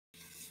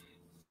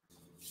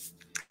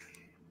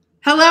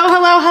Hello,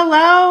 hello,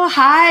 hello.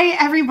 Hi,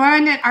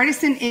 everyone at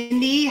Artisan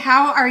Indie.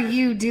 How are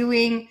you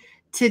doing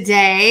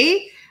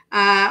today?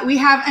 We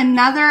have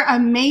another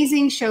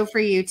amazing show for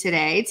you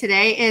today.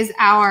 Today is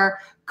our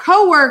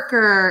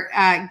Coworker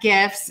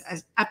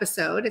Gifts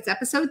episode. It's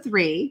episode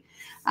 3.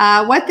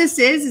 What this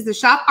is the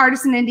Shop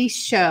Artisan Indie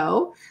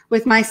show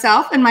with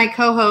myself and my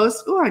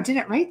co-host. Oh, I did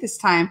it right this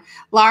time.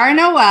 Laura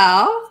Noel.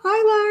 Hi,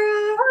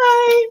 Laura.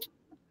 Hi.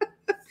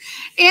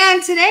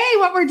 And today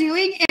what we're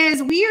doing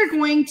is we are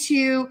going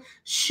to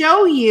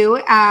show you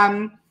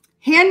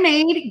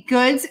handmade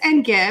goods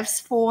and gifts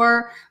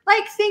for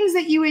like things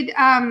that you would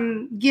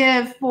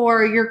give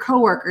for your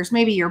coworkers,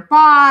 maybe your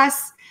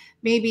boss,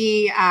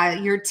 maybe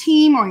your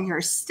team or your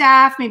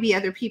staff, maybe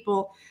other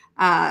people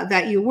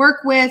that you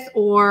work with,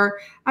 or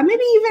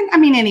maybe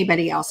even,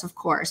 anybody else, of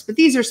course. But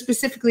these are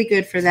specifically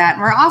good for that.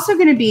 And we're also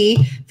going to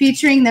be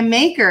featuring the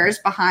makers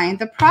behind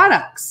the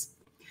products.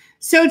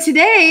 So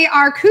today,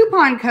 our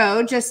coupon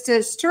code, just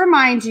to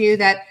remind you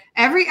that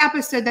every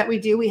episode that we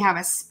do, we have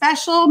a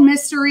special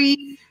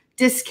mystery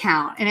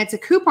discount, and it's a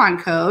coupon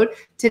code.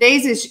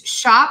 Today's is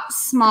Shop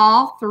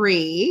Small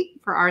 3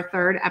 for our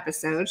 3rd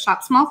episode,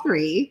 Shop Small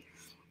 3.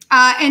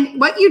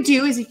 And what you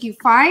do is if you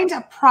find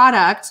a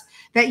product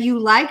that you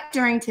like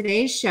during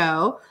today's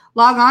show,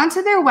 log on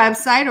to their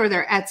website or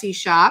their Etsy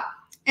shop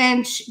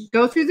and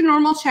go through the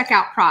normal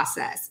checkout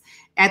process.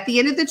 At the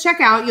end of the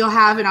checkout, you'll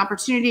have an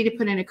opportunity to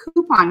put in a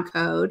coupon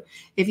code.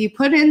 If you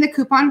put in the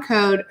coupon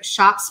code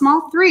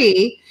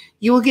SHOPSMALL3,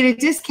 you will get a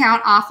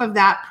discount off of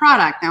that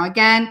product. Now,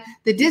 again,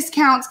 the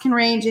discounts can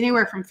range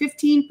anywhere from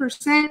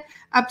 15%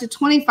 up to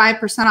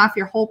 25% off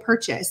your whole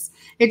purchase.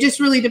 It just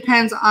really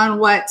depends on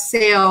what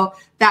sale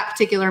that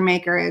particular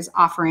maker is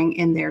offering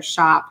in their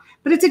shop.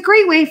 But it's a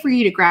great way for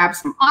you to grab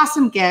some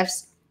awesome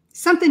gifts,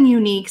 something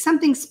unique,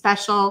 something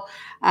special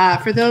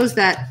for those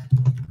that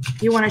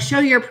you want to show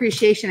your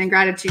appreciation and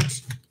gratitude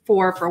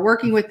for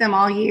working with them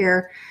all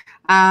year,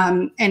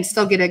 and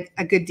still get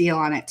a good deal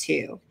on it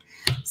too.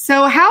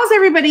 So how's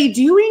everybody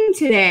doing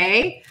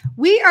today?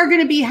 We are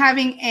going to be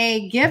having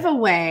a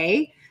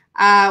giveaway.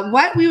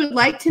 What we would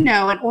like to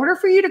know, in order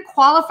for you to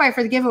qualify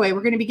for the giveaway,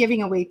 we're going to be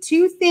giving away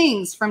 2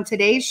 things from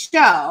today's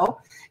show.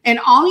 And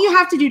all you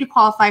have to do to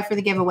qualify for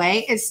the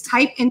giveaway is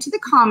type into the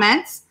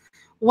comments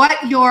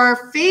what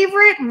your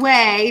favorite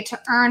way to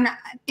earn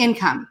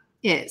income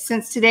is.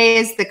 Since today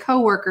is the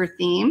coworker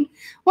theme,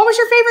 what was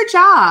your favorite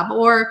job,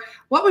 or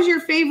what was your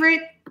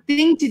favorite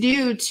thing to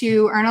do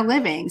to earn a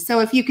living? So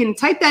if you can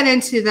type that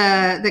into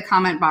the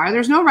comment bar,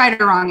 there's no right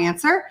or wrong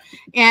answer.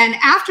 And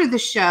after the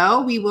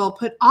show, we will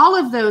put all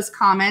of those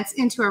comments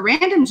into a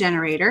random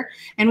generator,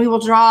 and we will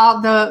draw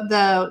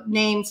the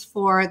names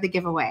for the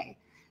giveaway.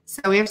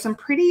 So we have some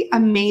pretty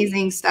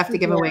amazing stuff to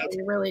give away.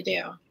 We really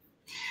do.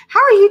 How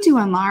are you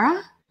doing,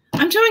 Laura?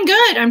 I'm doing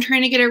good. I'm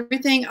trying to get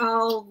everything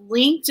all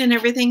linked and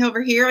everything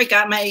over here. I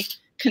got my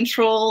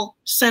control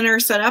center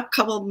set up, a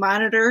couple of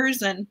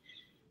monitors, and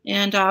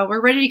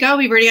we're ready to go.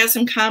 We've already got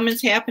some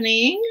comments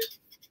happening.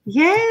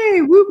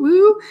 Yay, woo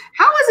woo.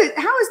 How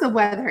is the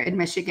weather in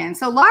Michigan?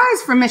 So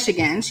Laura's from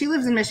Michigan. She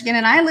lives in Michigan,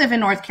 and I live in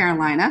North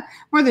Carolina.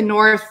 We're the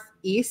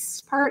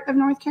northeast part of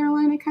North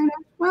Carolina, kind of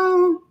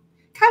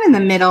in the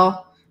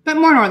middle, but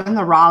more north than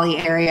the Raleigh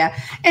area.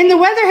 And the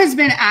weather has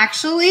been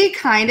actually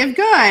kind of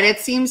good. It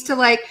seems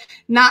to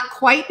not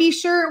quite be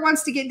sure it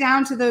wants to get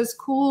down to those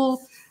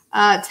cool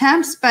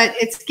temps, but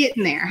it's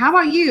getting there. How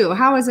about you?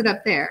 How is it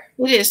up there?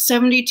 It is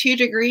 72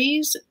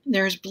 degrees.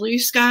 There's blue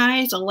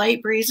skies, a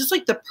light breeze. It's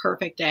like the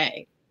perfect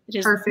day. It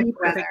is perfect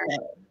weather.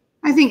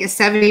 I think a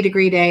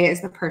 70-degree day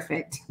is the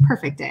perfect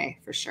day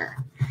for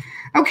sure.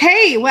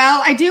 Okay,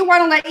 well, I do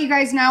want to let you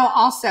guys know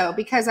also,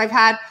 because I've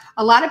had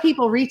a lot of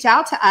people reach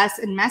out to us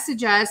and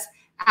message us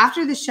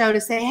after the show to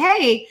say,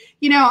 hey,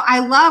 I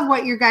love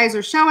what you guys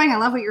are showing. I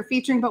love what you're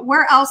featuring, but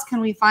where else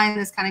can we find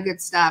this kind of good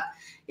stuff?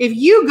 If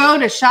you go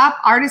to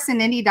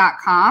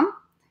shopartisanindie.com,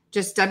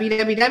 just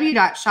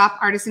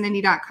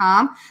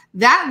www.shopartisanindie.com,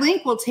 that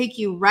link will take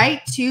you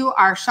right to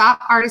our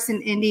Shop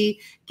Artisan Indie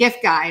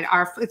gift guide.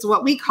 It's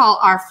what we call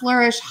our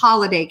Flourish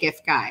Holiday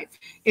gift guide.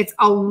 It's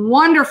a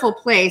wonderful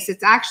place.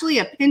 It's actually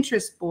a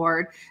Pinterest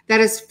board that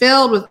is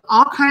filled with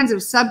all kinds of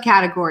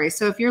subcategories.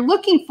 So if you're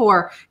looking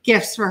for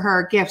gifts for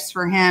her, gifts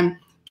for him,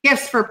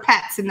 gifts for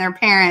pets and their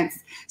parents,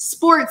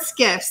 sports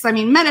gifts,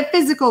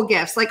 metaphysical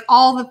gifts, like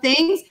all the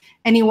things,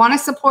 and you want to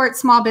support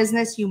small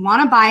business, you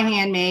want to buy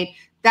handmade,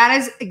 that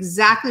is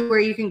exactly where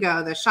you can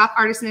go, the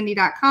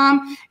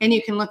shopartisanindie.com, and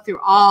you can look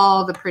through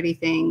all the pretty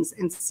things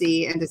and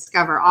see and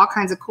discover all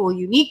kinds of cool,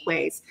 unique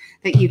ways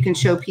that you can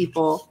show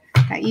people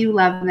that you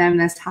love them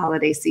this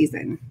holiday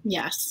season.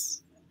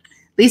 Yes.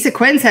 Lisa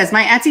Quinn says,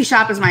 my Etsy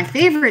shop is my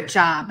favorite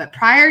job, but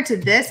prior to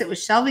this, it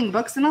was shelving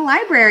books in a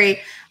library.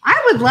 I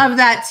would love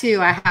that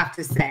too, I have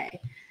to say.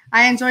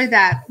 I enjoyed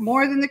that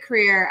more than the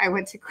career I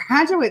went to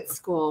graduate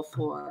school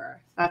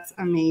for. That's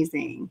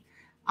amazing.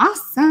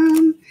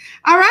 Awesome.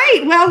 All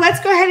right. Well,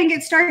 let's go ahead and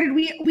get started.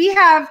 We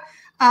have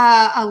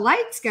a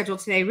light schedule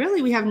today.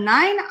 Really, we have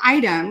 9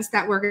 items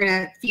that we're going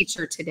to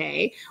feature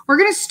today. We're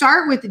going to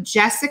start with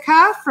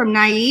Jessica from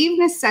Naive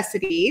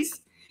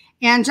Necessities.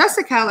 And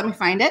Jessica, let me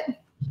find it.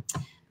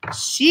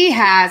 She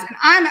has,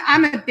 and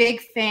I'm a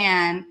big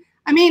fan.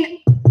 I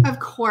mean, of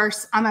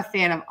course, I'm a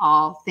fan of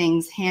all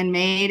things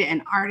handmade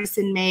and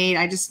artisan made.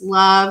 I just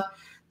love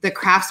the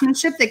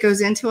craftsmanship that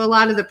goes into a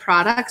lot of the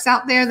products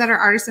out there that are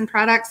artisan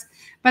products.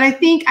 But I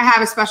think I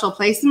have a special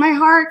place in my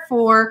heart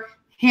for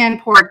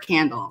hand-poured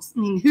candles.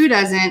 I mean, who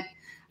doesn't?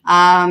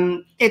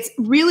 It's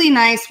really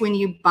nice when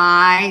you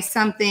buy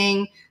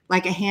something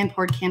like a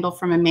hand-poured candle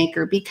from a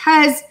maker,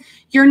 because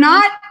you're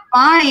not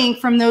buying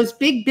from those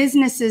big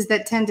businesses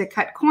that tend to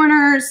cut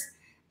corners.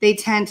 They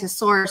tend to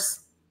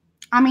source,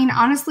 I mean,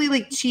 honestly,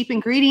 like cheap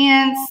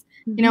ingredients,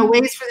 you know,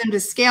 ways for them to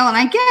scale. And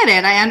I get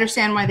it. I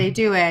understand why they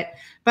do it.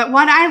 But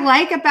what I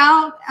like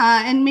about,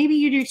 and maybe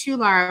you do too,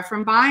 Laura,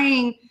 from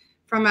buying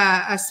from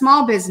a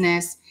small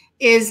business,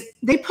 is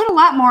they put a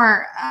lot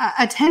more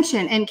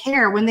attention and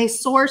care when they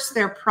source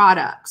their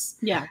products.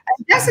 Yeah.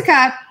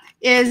 Jessica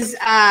is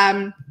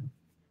kind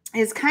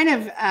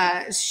of,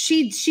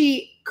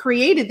 she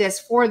created this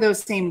for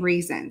those same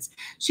reasons.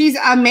 She's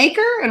a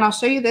maker, and I'll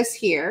show you this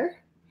here.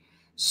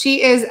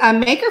 She is a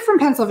maker from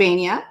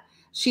Pennsylvania.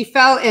 She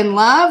fell in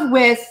love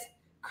with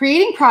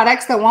creating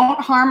products that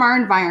won't harm our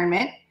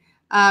environment,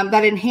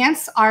 that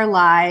enhance our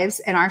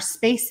lives and our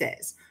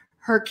spaces.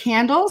 Her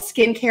candles,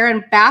 skincare,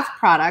 and bath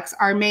products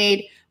are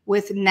made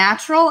with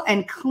natural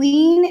and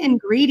clean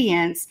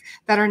ingredients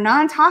that are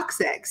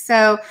non-toxic.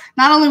 So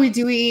not only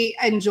do we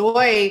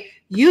enjoy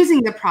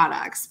using the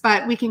products,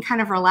 but we can kind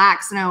of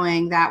relax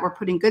knowing that we're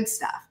putting good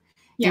stuff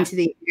into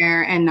the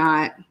air and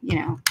not, you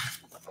know,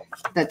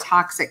 the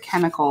toxic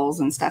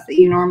chemicals and stuff that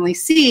you normally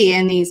see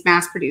in these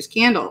mass-produced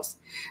candles.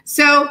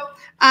 So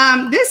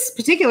this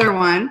particular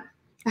one,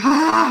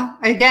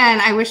 again,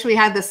 I wish we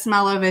had the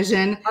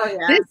smell-o-vision. Oh, yeah.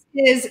 This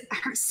is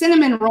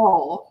cinnamon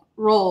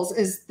rolls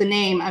is the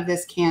name of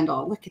this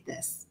candle. Look at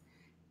this.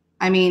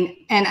 I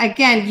mean, and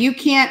again, you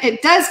can't,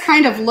 it does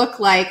kind of look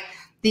like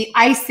the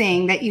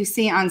icing that you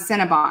see on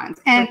Cinnabons.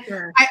 And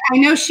sure. I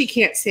know she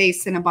can't say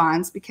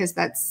Cinnabons because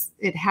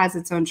it has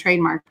its own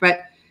trademark.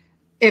 But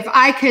if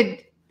I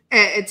could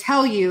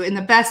tell you in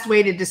the best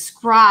way to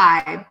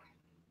describe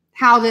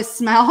how this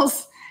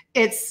smells,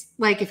 it's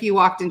like if you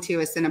walked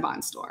into a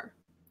Cinnabon store.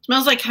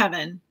 Smells like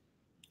heaven.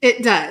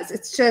 It does.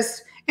 It's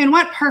just, and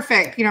what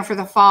perfect, you know, for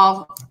the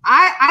fall.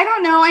 I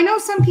don't know. I know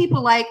some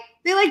people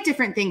they like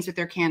different things with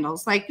their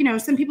candles. Like, you know,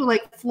 some people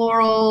like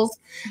florals,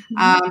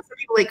 some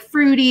people like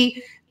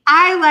fruity.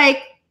 I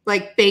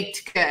like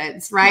baked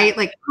goods, right? Yeah.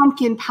 Like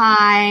pumpkin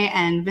pie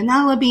and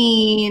vanilla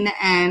bean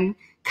and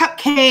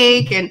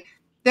cupcake. And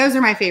those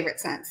are my favorite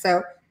scents.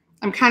 So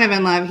I'm kind of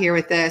in love here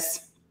with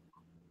this.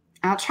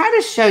 I'll try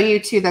to show you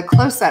to the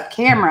close-up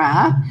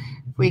camera.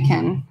 I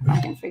can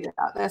figure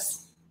out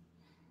this.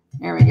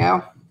 There we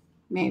go.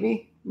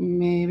 Maybe.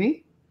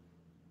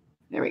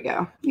 There we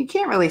go. You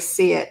can't really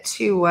see it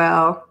too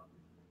well,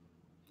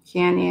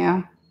 can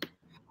you?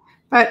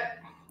 But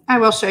I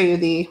will show you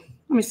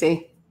let me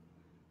see.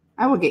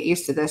 I will get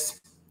used to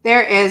this.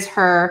 There is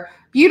her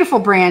beautiful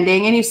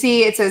branding. And you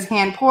see it says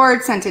hand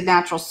poured, scented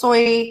natural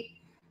soy.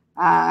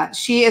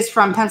 She is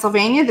from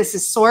Pennsylvania. This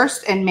is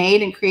sourced and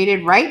made and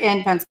created right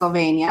in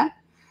Pennsylvania.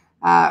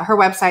 Her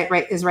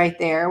website is right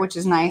there, which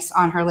is nice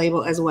on her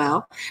label as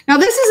well. Now,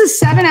 this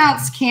is a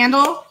 7-ounce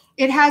candle.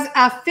 It has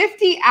a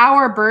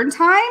 50-hour burn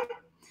time,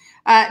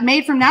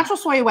 made from natural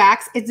soy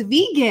wax. It's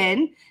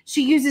vegan.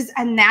 She uses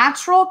a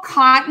natural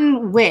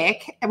cotton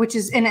wick, which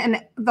is,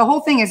 and the whole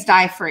thing is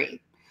dye-free.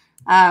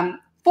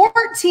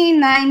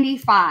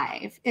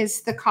 $14.95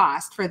 is the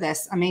cost for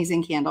this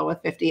amazing candle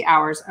with 50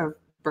 hours of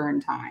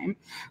burn time.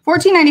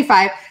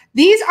 $14.95.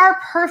 These are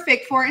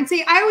perfect for, and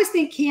see, I always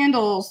think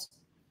candles.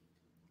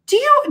 Do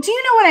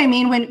you know what I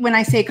mean when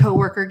I say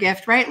coworker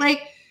gift, right?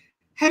 Like,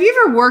 have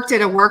you ever worked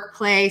at a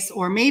workplace,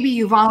 or maybe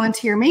you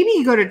volunteer, maybe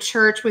you go to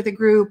church with a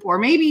group, or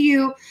maybe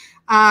you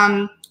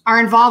are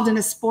involved in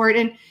a sport,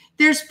 and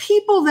there's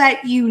people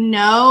that you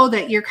know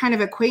that you're kind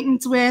of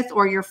acquaintance with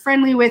or you're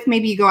friendly with,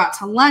 maybe you go out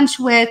to lunch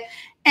with,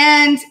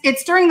 and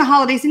it's during the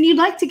holidays and you'd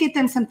like to get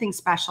them something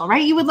special,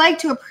 right? You would like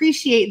to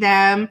appreciate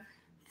them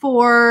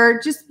for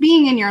just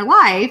being in your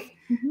life.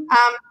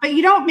 But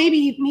you don't, maybe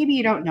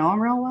you don't know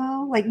them real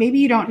well. Like maybe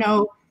you don't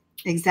know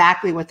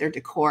exactly what their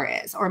decor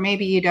is, or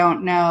maybe you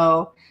don't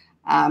know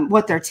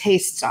what their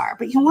tastes are,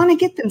 but you want to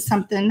get them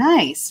something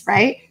nice,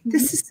 right?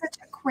 This is such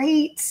a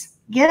great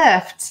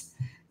gift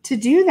to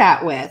do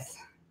that with,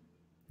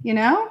 you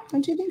know?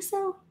 Don't you think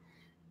so?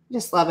 I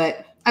just love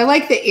it. I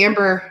like the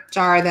amber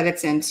jar that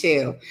it's in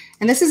too.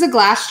 And this is a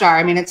glass jar.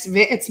 I mean,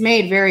 it's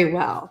made very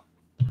well.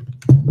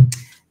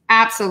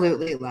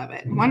 Absolutely love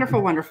it.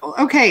 Wonderful, wonderful.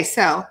 Okay,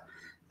 so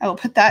I will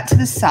put that to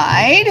the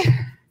side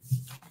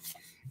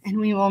and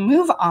we will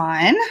move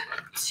on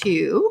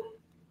to,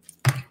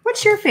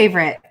 what's your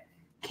favorite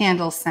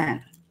candle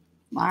scent,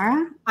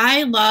 Laura?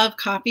 I love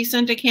coffee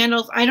scented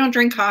candles. I don't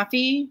drink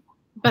coffee,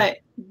 but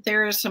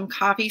there are some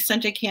coffee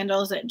scented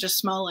candles that just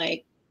smell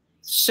like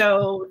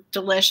so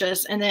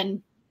delicious. And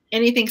then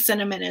anything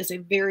cinnamon is a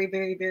very,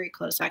 very, very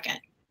close second.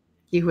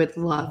 You would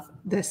love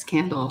this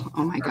candle.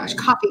 Oh my gosh.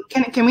 Coffee.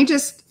 Can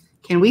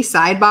we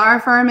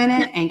sidebar for a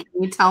minute? And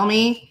can you tell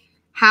me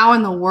how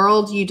in the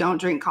world you don't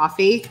drink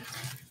coffee?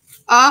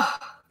 Oh,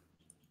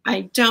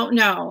 I don't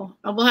know.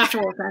 We'll have to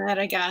work on that,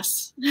 I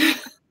guess.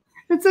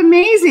 It's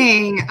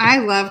amazing. I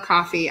love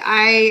coffee.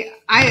 I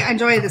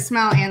enjoy the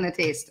smell and the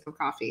taste of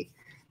coffee.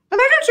 But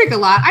I don't drink a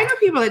lot. I know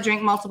people that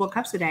drink multiple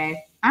cups a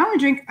day. I only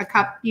drink a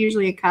cup,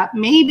 usually a cup.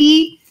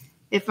 Maybe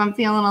if I'm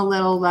feeling a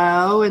little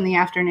low in the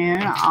afternoon,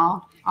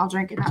 I'll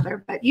drink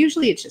another. But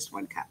usually it's just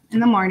 1 cup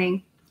in the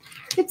morning.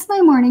 Gets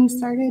my morning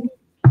started.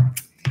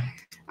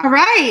 All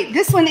right.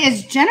 This one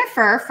is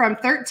Jennifer from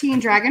 13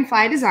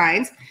 Dragonfly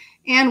Designs.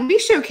 And we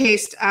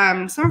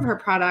showcased some of her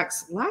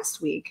products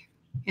last week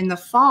in the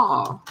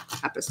fall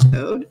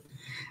episode.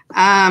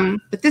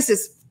 But this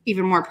is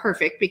even more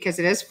perfect because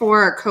it is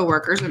for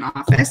coworkers in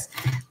office.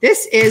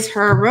 This is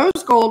her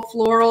rose gold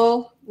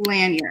floral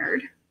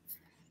lanyard.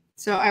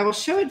 So I will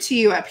show it to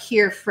you up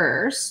here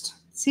first.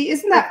 See,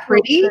 isn't that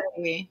pretty?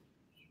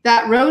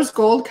 That rose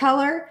gold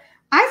color.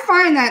 I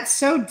find that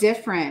so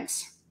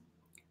different.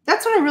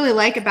 That's what I really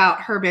like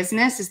about her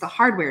business is the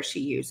hardware she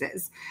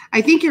uses.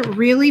 I think it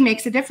really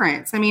makes a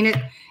difference. I mean,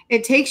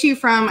 it takes you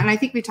from, and I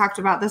think we talked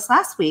about this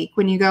last week,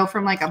 when you go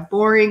from like a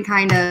boring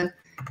kind of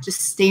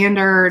just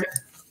standard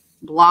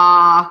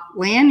blah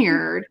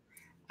lanyard,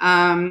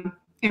 and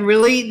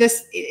really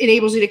this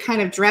enables you to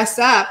kind of dress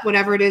up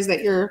whatever it is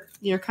that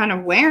you're kind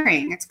of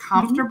wearing. It's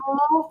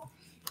comfortable.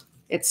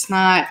 It's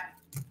not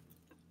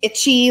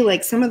itchy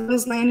like some of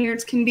those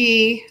lanyards can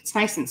be. It's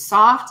nice and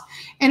soft.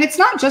 And it's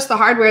not just the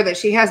hardware that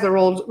she has, the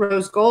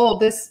rose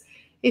gold. This,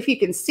 if you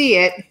can see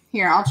it,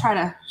 here, I'll try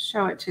to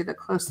show it to the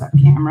close-up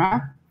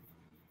camera.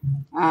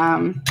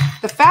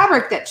 The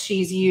fabric that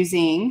she's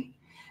using,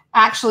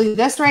 actually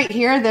this right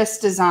here, this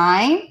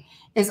design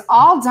is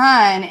all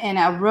done in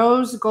a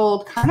rose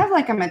gold, kind of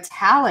like a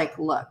metallic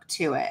look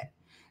to it.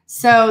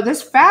 So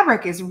this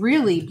fabric is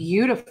really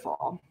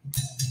beautiful.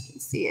 You can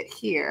see it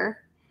here.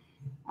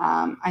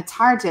 It's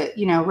hard to,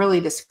 really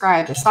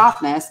describe the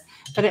softness,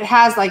 but it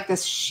has like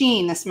this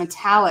sheen, this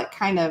metallic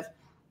kind of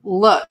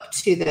look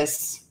to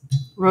this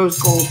rose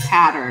gold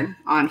pattern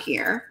on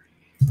here.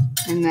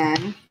 And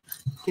then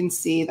you can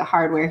see the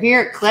hardware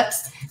here. It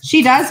clips.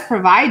 She does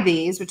provide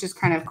these, which is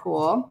kind of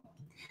cool.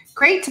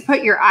 Great to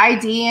put your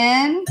ID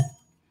in,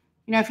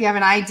 if you have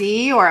an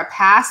ID or a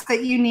pass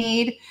that you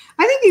need.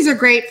 I think these are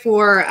great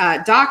for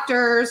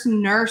doctors,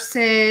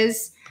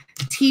 nurses,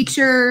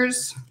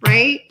 teachers,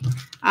 right?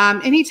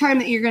 Anytime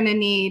that you're going to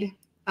need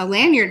a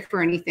lanyard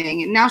for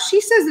anything. And now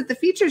she says that the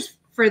features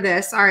for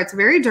this are it's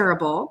very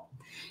durable.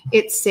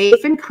 It's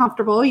safe and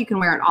comfortable. You can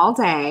wear it all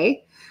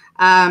day.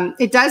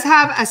 It does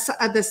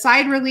have the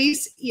side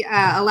release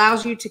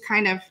allows you to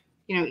kind of,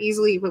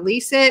 easily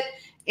release it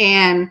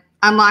and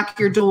unlock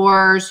your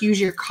doors, use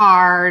your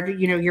card,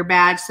 your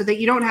badge, so that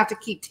you don't have to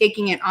keep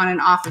taking it on and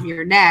off of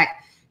your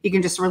neck. You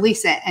can just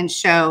release it and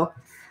show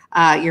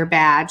your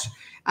badge.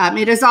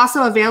 It is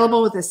also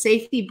available with a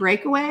safety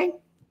breakaway.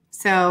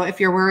 So if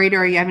you're worried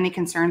or you have any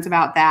concerns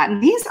about that,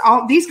 and these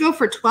go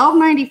for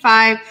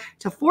 $12.95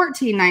 to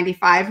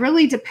 $14.95,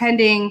 really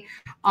depending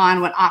on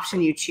what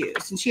option you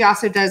choose. And she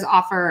also does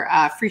offer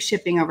free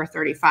shipping over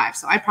 $35.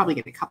 So I'd probably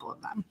get a couple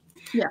of them.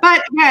 Yeah.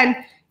 But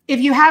again, if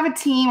you have a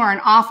team or an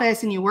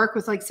office and you work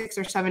with like 6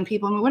 or 7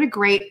 people, I mean, what a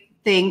great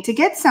thing to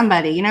get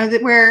somebody,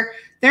 that where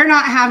they're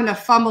not having to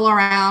fumble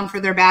around for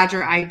their badge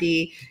or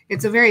ID.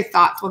 It's a very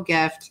thoughtful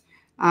gift.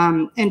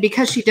 And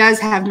because she does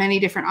have many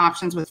different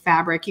options with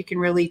fabric, you can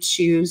really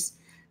choose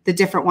the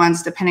different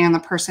ones depending on the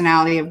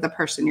personality of the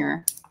person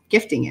you're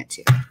gifting it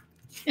to.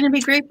 And it'd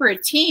be great for a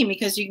team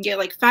because you can get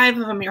like 5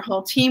 of them, your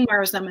whole team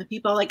wears them, and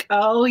people are like,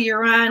 oh,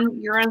 you're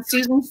on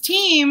Susan's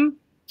team.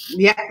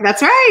 Yeah,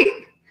 that's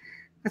right.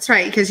 That's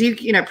right, because you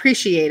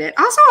appreciate it.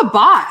 Also a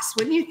boss,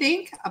 wouldn't you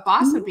think? A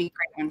boss would be a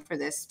great one for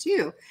this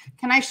too.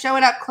 Can I show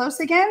it up close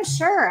again?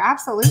 Sure,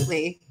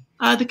 absolutely.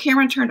 The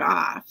camera turned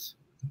off.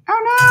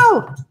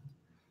 Oh no.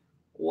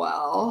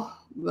 Well,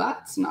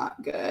 that's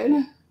not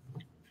good.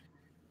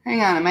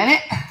 Hang on a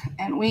minute,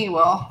 and we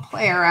will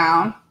play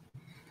around.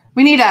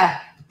 We need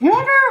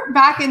remember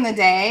back in the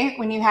day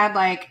when you had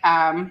like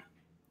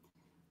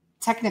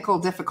technical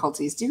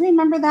difficulties? Do you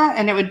remember that?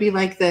 And it would be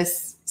like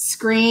this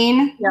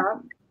screen. Yeah.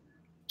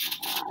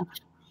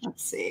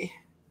 Let's see.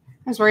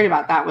 I was worried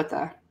about that with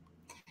the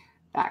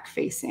back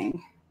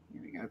facing.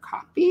 Here we go.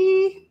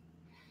 Copy.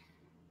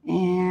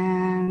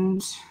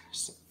 And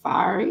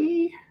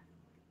Safari.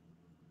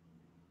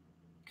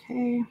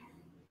 Okay.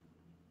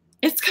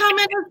 It's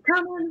coming. It's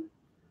coming.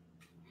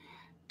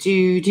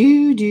 Do.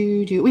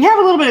 We have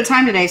a little bit of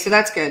time today, so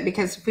that's good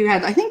because we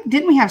had, I think,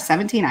 didn't we have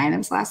 17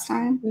 items last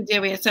time? We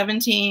did. We had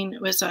 17.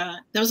 It was a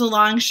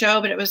long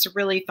show, but it was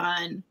really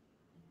fun.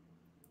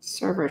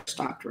 Server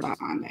stopped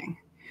responding.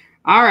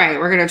 All right,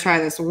 we're going to try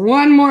this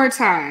one more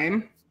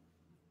time.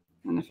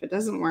 And if it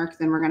doesn't work,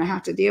 then we're going to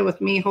have to deal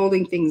with me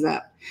holding things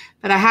up.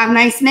 But I have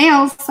nice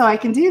nails, so I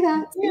can do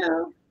that.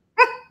 Yeah.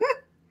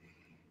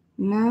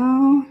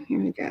 No, here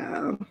we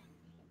go.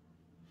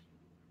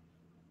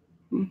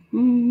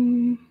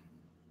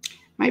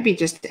 Might be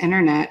just the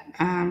internet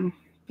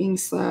being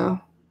slow.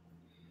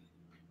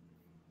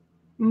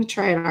 Let me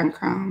try it on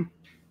Chrome.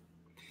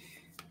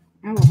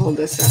 I will hold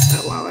this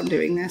up while I'm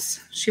doing this.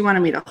 She wanted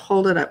me to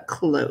hold it up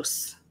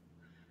close.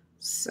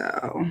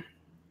 So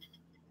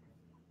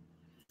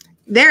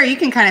there, you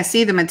can kind of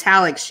see the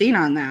metallic sheen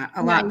on that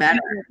a lot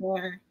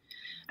better.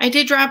 I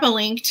did drop a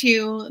link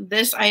to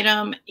this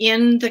item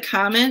in the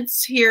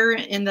comments here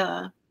in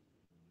the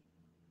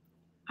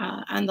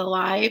on the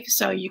live,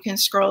 so you can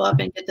scroll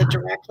up and get the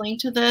direct link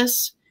to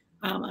this.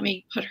 Let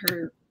me put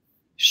her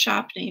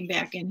shop name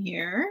back in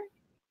here.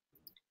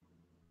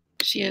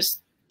 She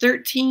has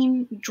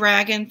 13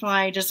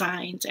 Dragonfly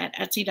Designs at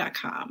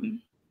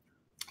Etsy.com.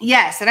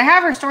 Yes, and I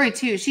have her story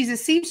too. She's a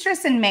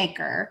seamstress and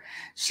maker.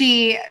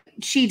 She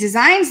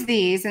designs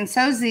these and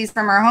sews these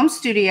from her home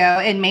studio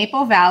in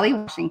Maple Valley,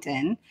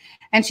 Washington.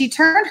 And she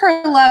turned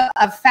her love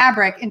of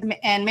fabric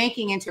and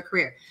making into a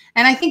career.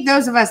 And I think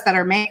those of us that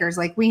are makers,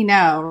 like we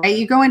know, right?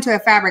 You go into a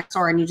fabric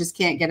store and you just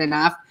can't get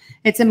enough.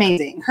 It's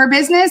amazing. Her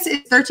business is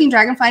 13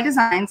 Dragonfly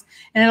Designs,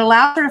 and it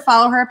allows her to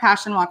follow her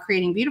passion while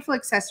creating beautiful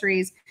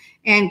accessories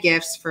and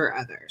gifts for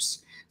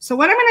others. So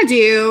what I'm going to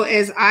do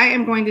is I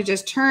am going to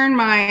just turn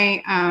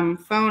my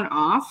phone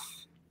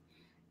off,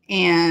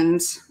 and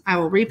I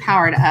will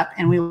repower it up,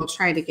 and we will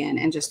try it again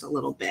in just a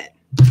little bit.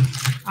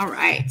 All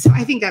right. So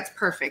I think that's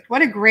perfect.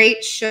 What a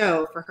great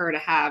show for her to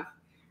have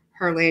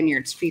her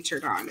lanyards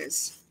featured on,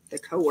 is the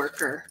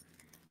Coworker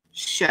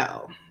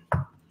show.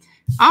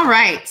 All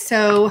right.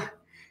 So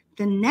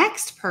the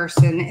next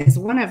person is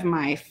one of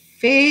my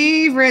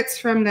favorites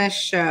from this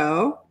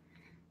show.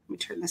 Let me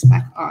turn this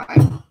back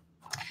on.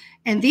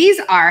 And these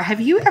are, have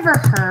you ever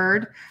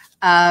heard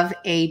of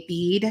a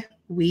bead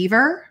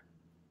weaver?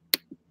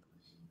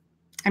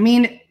 I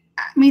mean,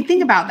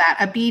 think about that.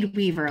 A bead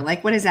weaver.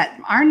 Like, what is that?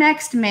 Our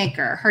next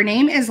maker, her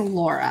name is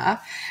Laura.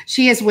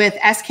 She is with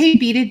SK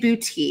Beaded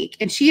Boutique,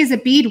 and she is a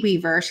bead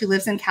weaver. She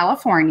lives in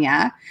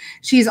California.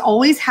 She's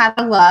always had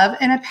a love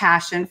and a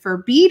passion for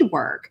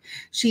beadwork.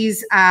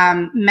 She's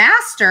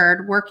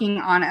mastered working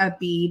on a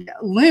bead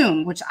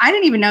loom, which I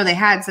didn't even know they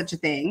had such a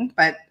thing,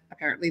 but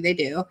apparently they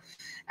do.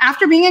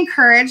 After being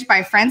encouraged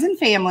by friends and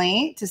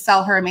family to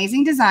sell her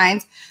amazing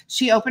designs,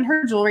 she opened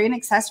her jewelry and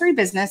accessory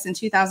business in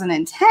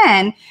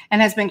 2010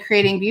 and has been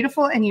creating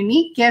beautiful and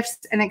unique gifts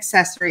and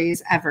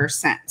accessories ever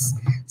since.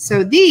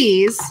 So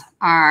these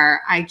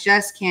are, I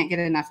just can't get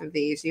enough of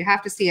these. You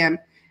have to see them.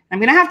 I'm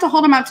going to have to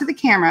hold them up to the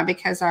camera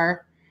because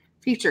our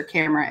feature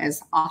camera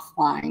is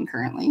offline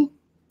currently.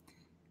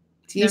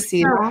 Do you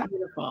see that?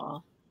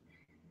 Beautiful.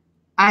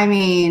 I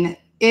mean,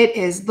 it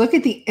is, look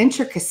at the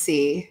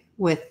intricacy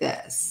with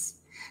this.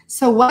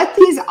 So what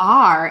these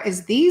are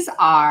is these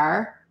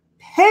are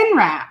pen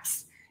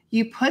wraps.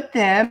 You put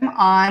them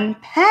on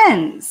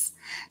pens.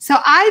 So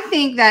I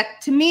think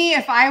that, to me,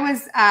 if I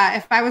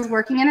was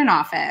working in an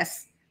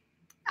office,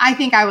 I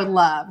think I would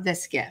love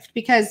this gift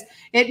because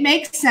it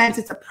makes sense.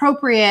 It's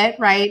appropriate,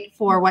 right,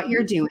 for what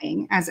you're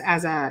doing as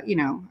a, you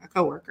know, a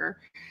coworker.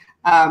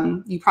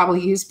 You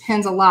probably use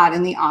pens a lot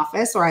in the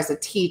office or as a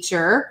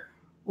teacher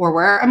or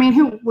where, I mean,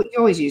 you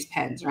always use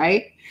pens,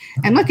 right?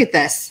 And look at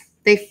this.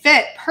 They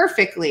fit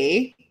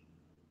perfectly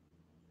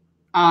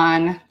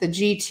on the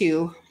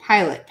G2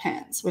 Pilot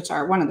pens, which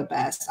are one of the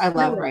best. I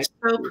love right.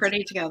 So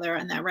pretty together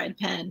on that red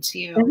pen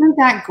too. Isn't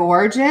that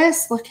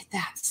gorgeous? Look at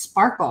that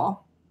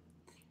sparkle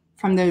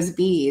from those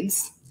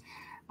beads.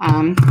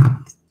 I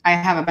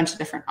have a bunch of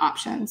different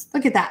options.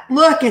 Look at that.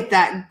 Look at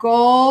that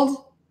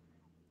gold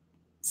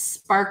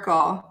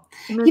sparkle.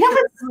 You know,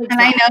 and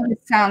I know this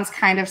sounds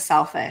kind of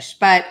selfish,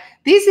 but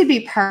these would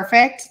be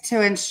perfect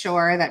to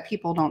ensure that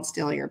people don't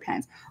steal your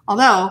pens.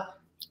 Although,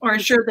 or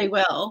sure they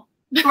will.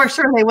 Or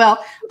sure they will.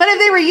 But if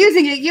they were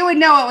using it, you would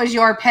know it was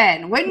your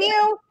pen, wouldn't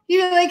you?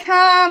 You'd be like,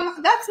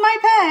 that's my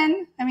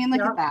pen. I mean,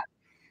 look at that.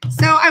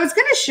 So I was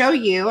going to show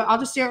you. I'll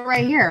just do it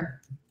right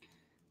here.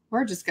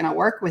 We're just going to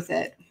work with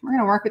it. We're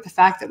going to work with the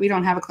fact that we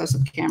don't have a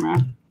close-up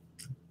camera.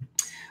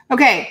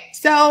 Okay,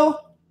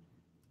 so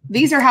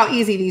these are how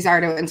easy these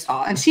are to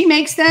install. And she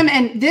makes them,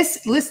 and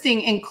this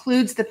listing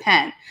includes the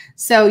pen.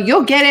 So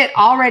you'll get it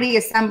already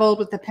assembled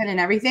with the pen and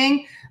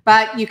everything,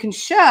 but you can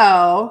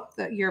show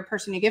your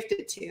person you gift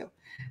it to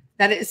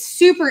that it's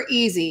super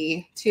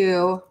easy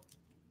to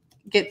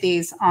get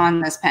these on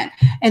this pen.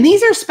 And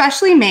these are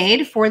specially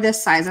made for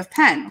this size of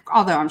pen,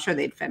 although I'm sure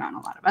they'd fit on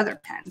a lot of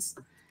other pens.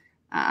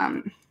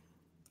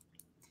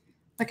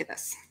 Look at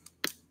this.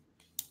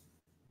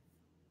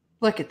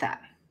 Look at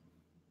that.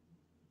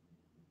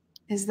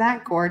 Is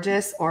that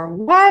gorgeous or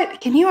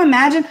what? Can you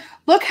imagine?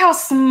 Look how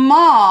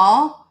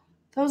small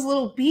those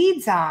little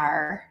beads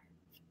are.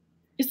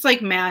 It's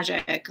like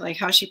magic, like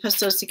how she puts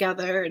those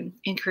together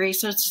and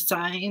creates those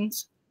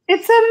designs.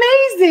 It's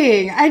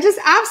amazing. I just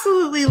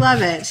absolutely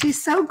love it.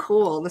 She's so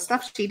cool, the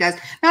stuff she does.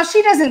 Now,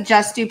 she doesn't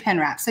just do pen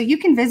wraps. So you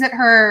can visit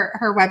her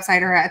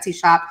website or her Etsy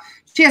shop.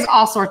 She has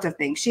all sorts of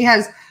things. She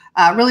has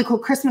really cool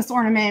Christmas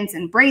ornaments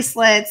and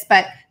bracelets,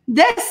 but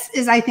This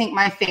is, I think,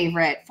 my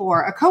favorite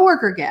for a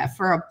coworker gift.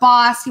 For a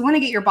boss, you want to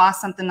get your boss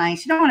something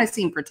nice. You don't want to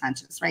seem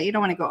pretentious, right? You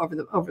don't want to go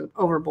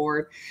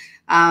overboard.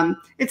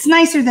 It's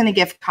nicer than a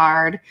gift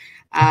card.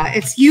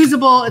 It's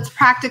usable. It's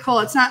practical.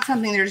 It's not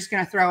something they're just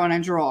going to throw in a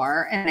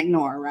drawer and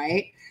ignore,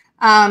 right?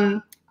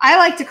 I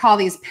like to call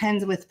these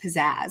pens with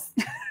pizzazz.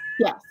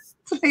 Yes.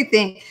 That's what I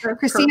think.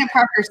 Christina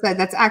Parker said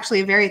that's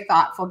actually a very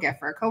thoughtful gift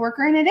for a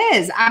coworker, and it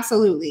is,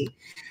 absolutely.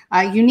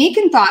 Unique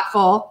and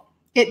thoughtful.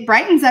 It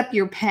brightens up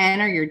your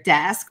pen or your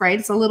desk, right?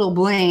 It's a little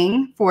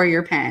bling for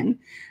your pen.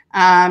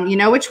 You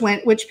know which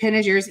pen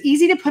is yours.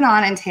 Easy to put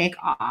on and take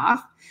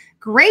off.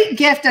 Great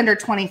gift under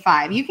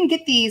 $25. You can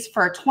get these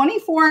for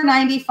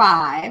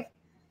 $24.95,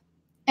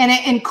 and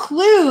it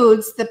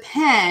includes the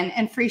pen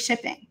and free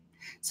shipping.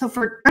 So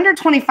for under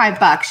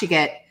 $25, you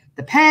get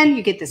the pen,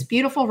 you get this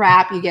beautiful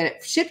wrap, you get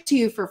it shipped to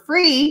you for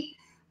free,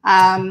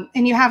 and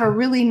you have a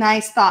really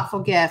nice,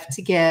 thoughtful gift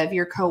to give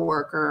your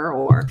coworker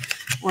or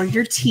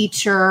your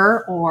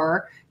teacher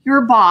or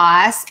your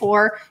boss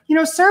or, you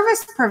know,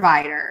 service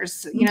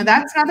providers. You know,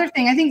 that's another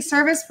thing. I think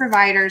service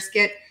providers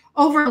get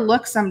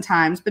overlooked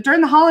sometimes, but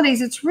during the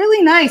holidays, it's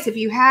really nice if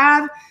you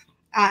have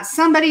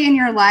somebody in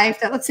your life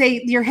that, let's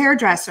say your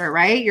hairdresser,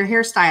 right? Your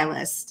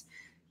hairstylist.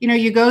 You know,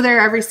 you go there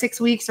every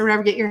 6 weeks or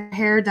whatever, get your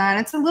hair done.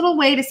 It's a little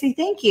way to say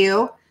thank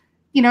you,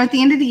 you know, at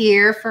the end of the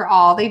year for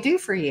all they do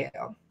for you.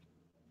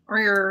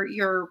 Or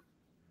your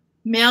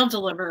mail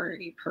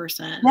delivery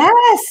person.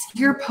 Yes,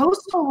 your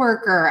postal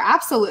worker.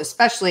 Absolutely.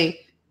 Especially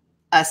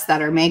us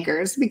that are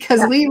makers,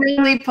 because we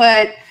really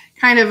put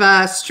kind of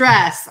a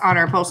stress on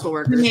our postal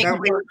workers. Make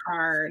work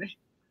hard.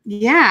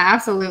 Yeah,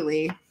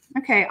 absolutely.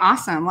 Okay,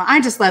 awesome. Well,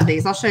 I just love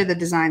these. I'll show you the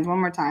designs one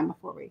more time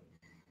before we.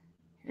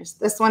 Here's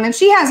this one. And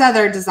she has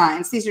other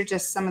designs. These are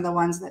just some of the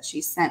ones that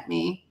she sent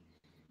me.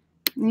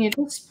 And you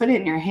just put it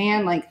in your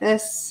hand like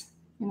this,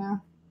 you know.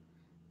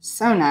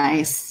 So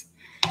nice.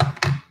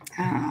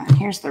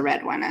 Here's the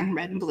red one, and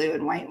red and blue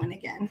and white one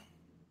again.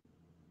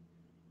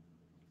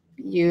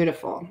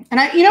 Beautiful.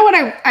 And you know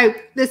what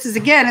this is,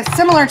 again, it's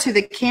similar to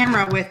the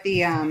camera with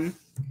the,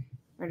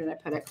 where did I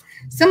put it?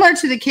 Similar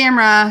to the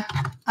camera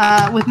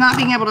with not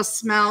being able to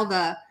smell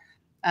the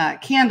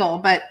candle,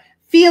 but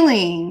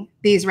feeling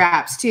these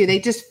wraps too. They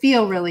just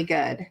feel really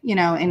good, you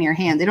know, in your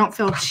hand. They don't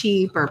feel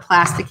cheap or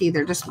plasticky.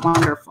 They're just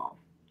wonderful.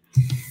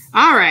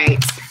 All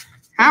right.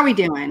 How are we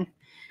doing?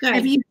 Good.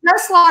 If you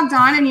just logged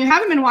on and you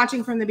haven't been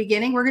watching from the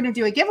beginning, we're going to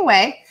do a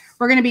giveaway.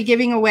 We're going to be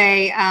giving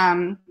away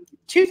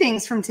 2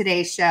 things from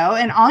today's show.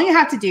 And all you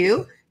have to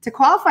do to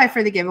qualify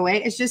for the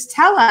giveaway is just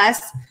tell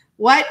us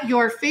what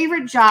your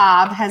favorite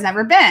job has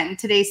ever been.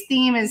 Today's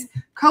theme is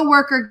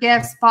coworker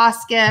gifts,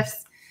 boss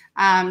gifts.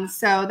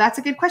 So that's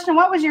a good question.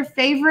 What was your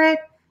favorite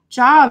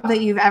job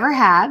that you've ever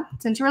had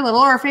since you were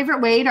little, or a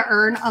favorite way to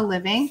earn a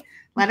living?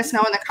 Let us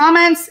know in the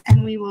comments,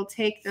 and we will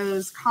take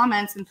those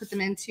comments and put them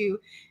into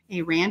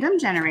a random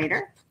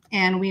generator,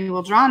 and we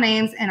will draw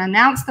names and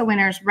announce the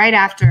winners right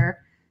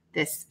after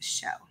this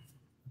show.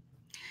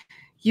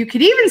 You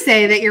could even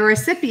say that your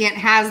recipient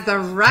has the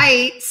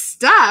right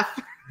stuff.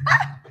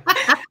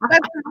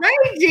 That's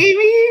right,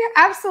 Jamie.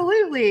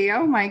 Absolutely.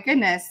 Oh my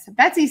goodness.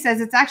 Betsy says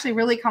it's actually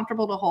really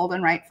comfortable to hold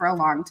and write for a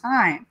long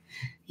time.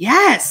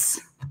 Yes.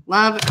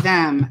 Love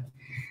them.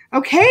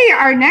 Okay.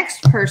 Our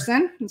next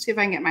person, let's see if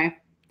I can get my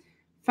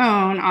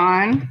phone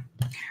on.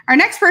 Our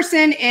next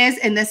person is,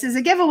 and this is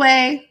a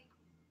giveaway.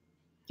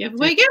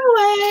 Giveaway.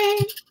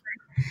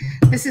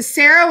 This is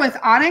Sarah with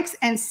Onyx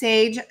and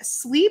Sage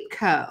Sleep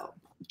Co.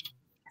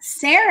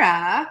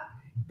 Sarah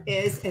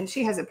is, and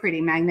she has a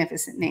pretty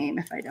magnificent name,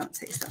 if I don't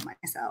say so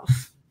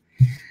myself.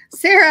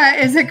 Sarah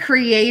is a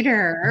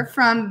creator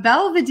from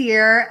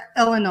Belvidere,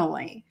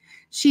 Illinois.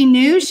 She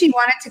knew she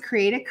wanted to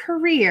create a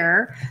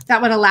career that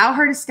would allow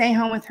her to stay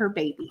home with her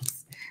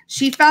babies.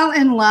 She fell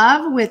in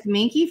love with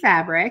minky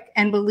fabric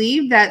and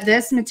believed that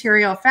this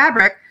material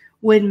fabric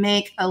would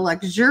make a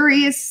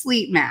luxurious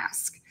sleep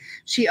mask.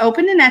 She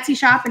opened an Etsy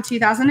shop in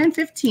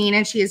 2015,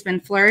 and she has been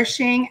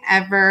flourishing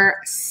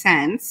ever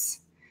since.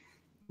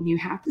 You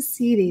have to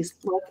see these.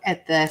 Look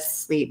at this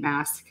sleep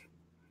mask.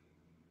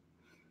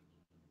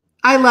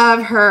 I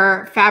love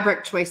her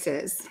fabric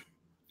choices,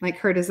 like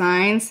her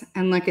designs.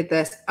 And look at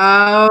this.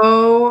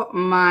 Oh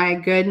my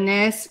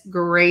goodness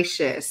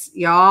gracious.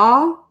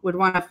 Y'all would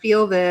want to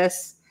feel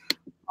this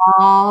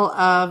all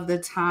of the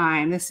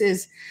time. This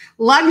is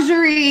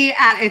luxury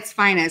at its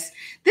finest.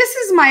 This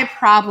is my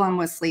problem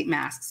with sleep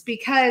masks,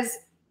 because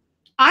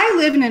I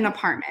live in an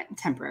apartment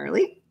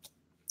temporarily,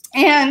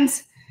 and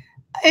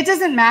it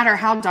doesn't matter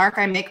how dark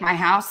I make my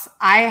house.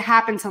 I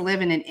happen to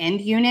live in an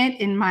end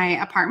unit in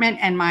my apartment,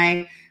 and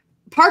my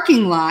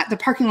parking lot, the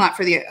parking lot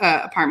for the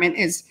apartment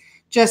is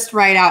just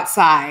right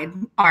outside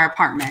our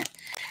apartment.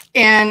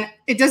 And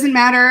it doesn't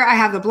matter. I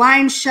have the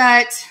blinds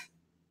shut,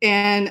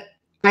 and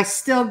I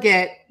still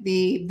get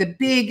the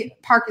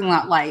big parking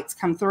lot lights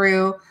come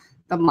through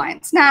the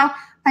blinds. Now,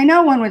 I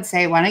know one would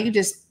say, why don't you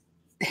just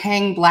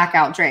hang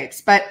blackout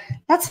drapes? But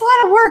that's a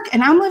lot of work,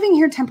 and I'm living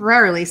here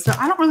temporarily, so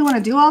I don't really want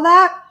to do all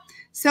that.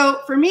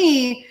 So for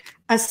me,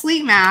 a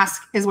sleep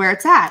mask is where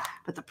it's at.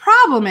 But the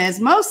problem is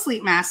most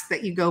sleep masks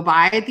that you go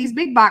buy at these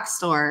big box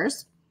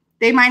stores,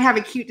 they might have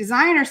a cute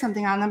design or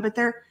something on them, but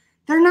they're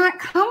not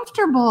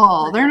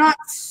comfortable. They're not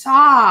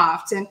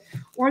soft,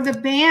 or the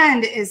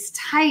band is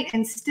tight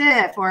and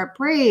stiff, or it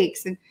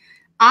breaks. And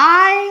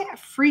I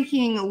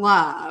freaking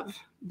love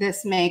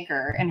this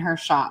maker in her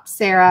shop,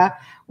 Sarah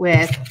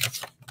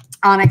with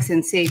Onyx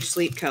and Sage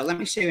Sleep Co. Let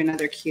me show you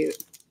another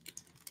cute.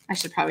 I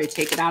should probably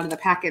take it out of the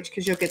package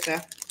because you'll get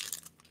the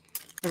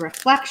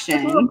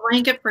reflection. A little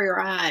blanket for your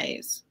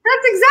eyes.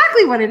 That's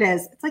exactly what it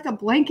is. It's like a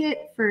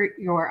blanket for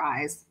your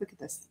eyes. Look at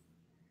this.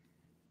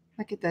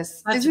 Look at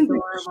this. That's Isn't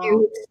adorable. it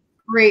cute?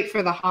 Great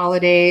for the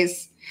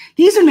holidays.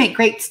 These would make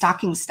great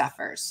stocking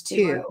stuffers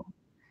too.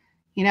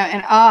 You know,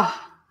 and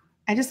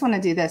I just want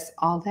to do this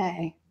all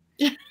day.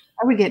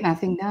 I would get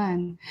nothing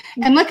done.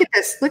 And look at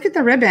this. Look at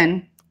the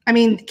ribbon. I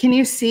mean, can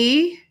you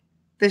see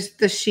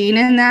the sheen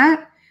in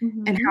that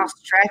and how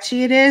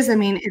stretchy it is? I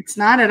mean, it's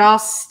not at all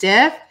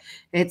stiff.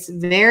 It's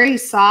very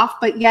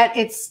soft, but yet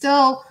it's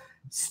still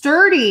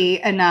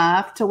sturdy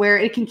enough to where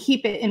it can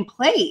keep it in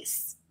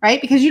place, right?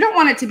 Because you don't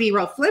want it to be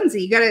real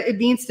flimsy. It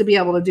needs to be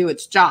able to do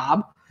its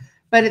job,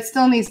 but it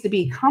still needs to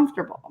be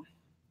comfortable.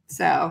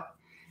 So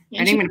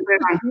and I'm going to put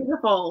it on.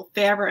 Beautiful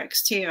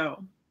fabrics too.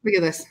 Look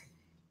at this.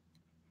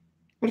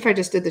 What if I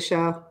just did the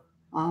show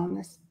on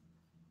this?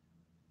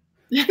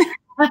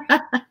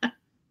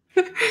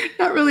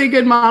 Not really a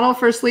good model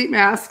for sleep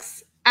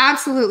masks.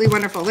 Absolutely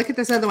wonderful. Look at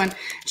this other one.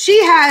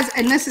 She has,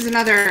 and this is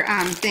another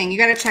thing. You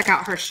got to check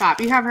out her shop.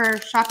 You have her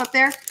shop up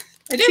there?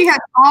 I do.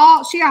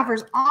 She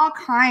offers all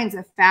kinds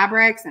of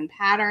fabrics and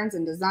patterns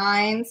and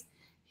designs.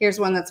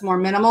 Here's one that's more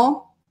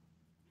minimal.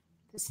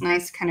 This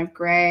nice kind of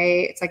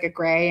gray. It's like a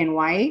gray and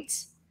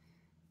white.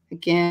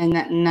 Again,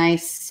 that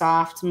nice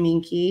soft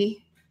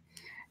minky.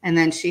 And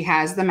then she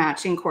has the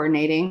matching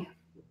coordinating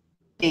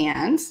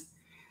bands.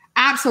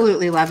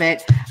 Absolutely love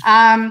it.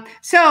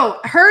 So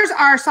hers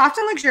are soft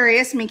and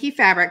luxurious minky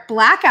fabric,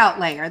 blackout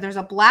layer. There's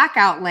a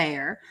blackout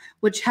layer,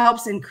 which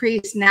helps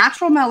increase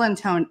natural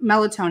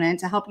melatonin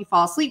to help you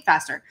fall asleep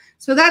faster.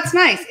 So that's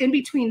nice. In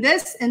between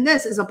this and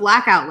this is a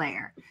blackout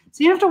layer.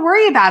 So you don't have to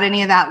worry about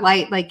any of that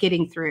light like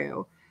getting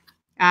through.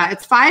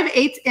 It's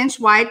 5/8 inch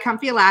wide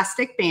comfy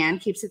elastic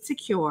band, keeps it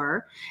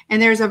secure.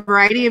 And there's a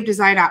variety of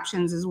design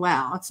options as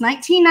well. It's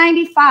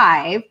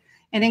 $19.95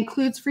 and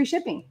includes free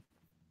shipping.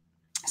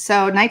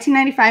 So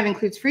 $19.95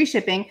 includes free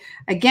shipping.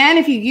 Again,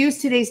 if you use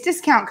today's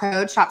discount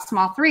code,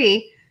 SHOPSMALL3,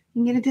 you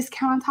can get a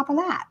discount on top of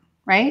that,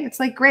 right? It's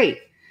like great.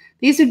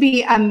 These would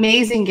be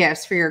amazing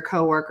gifts for your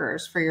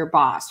coworkers, for your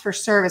boss, for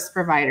service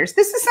providers.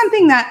 This is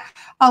something that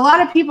a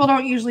lot of people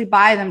don't usually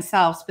buy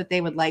themselves, but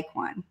they would like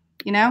one,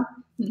 you know?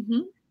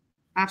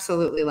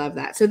 Absolutely love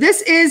that. So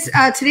this is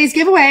today's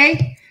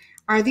giveaway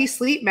are these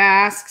sleep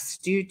masks.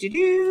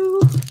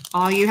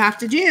 All you have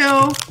to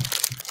do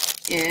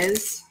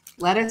is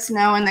let us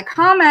know in the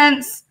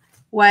comments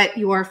what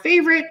your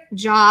favorite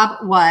job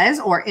was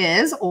or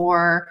is,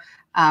 or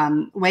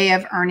way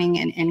of earning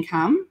an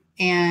income,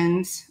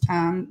 and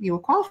you will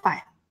qualify.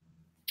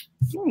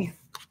 Yay.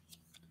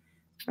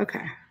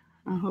 Okay.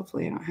 Well,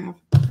 hopefully I don't have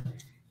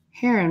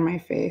hair in my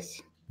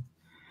face.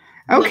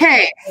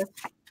 Okay.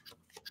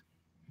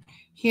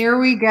 Here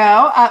we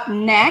go. Up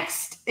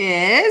next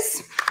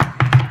is,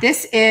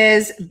 this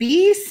is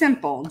Be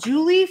Simple.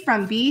 Julie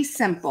from Be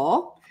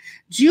Simple.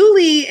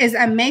 Julie is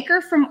a maker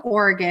from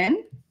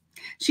Oregon.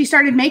 She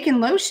started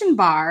making lotion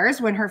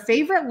bars when her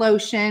favorite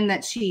lotion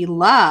that she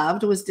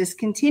loved was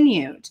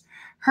discontinued.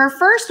 Her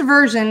first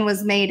version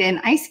was made in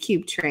ice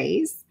cube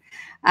trays,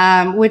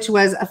 which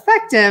was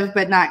effective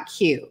but not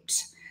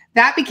cute.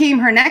 That became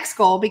her next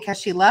goal because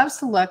she loves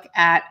to look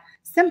at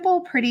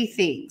simple, pretty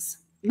things.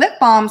 Lip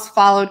balms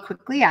followed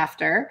quickly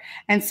after,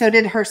 and so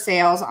did her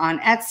sales on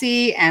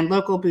Etsy and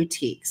local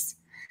boutiques.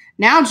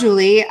 Now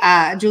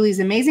Julie's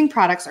amazing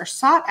products are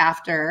sought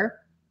after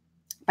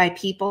by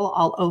people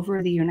all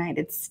over the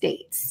United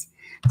States.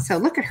 So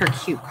look at her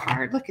cute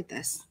card. Look at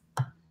this.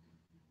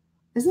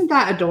 Isn't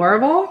that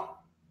adorable?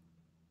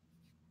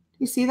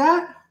 You see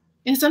that?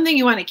 It's something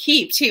you want to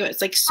keep too.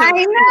 It's like so I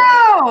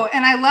know.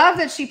 And I love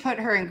that she put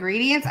her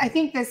ingredients. I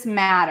think this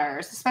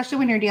matters, especially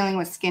when you're dealing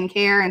with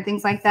skincare and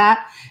things like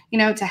that, you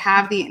know, to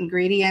have the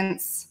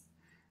ingredients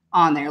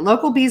on there.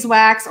 Local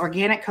beeswax,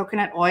 organic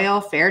coconut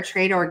oil, fair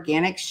trade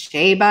organic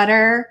shea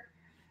butter.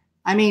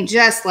 I mean,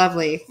 just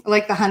lovely. I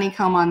like the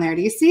honeycomb on there.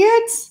 Do you see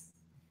it?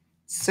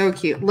 So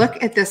cute.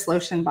 Look at this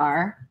lotion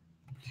bar.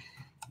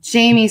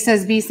 Jamie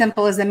says Be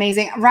Simple is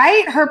amazing,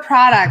 right? Her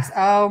products.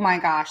 Oh my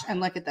gosh. And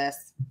look at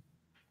this.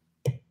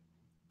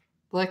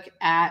 Look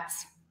at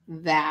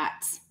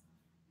that.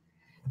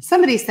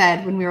 Somebody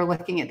said when we were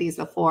looking at these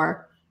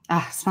before,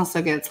 oh, it smells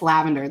so good. It's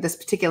lavender. This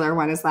particular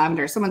one is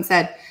lavender. Someone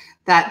said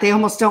that they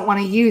almost don't want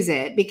to use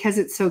it because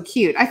it's so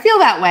cute. I feel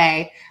that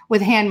way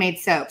with handmade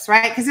soaps,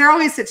 right? Because they're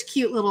always such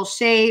cute little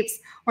shapes,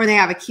 or they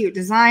have a cute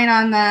design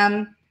on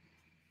them.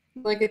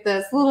 Look at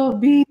this little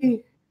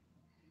bee.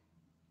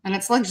 And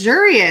it's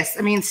luxurious.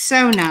 I mean,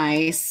 so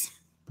nice.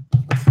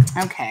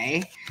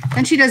 Okay.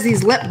 Then she does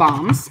these lip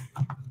balms.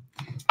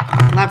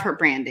 love her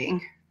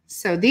branding.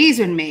 So these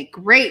would make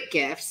great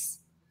gifts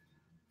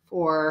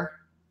for,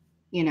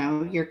 you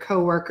know, your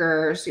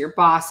coworkers, your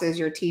bosses,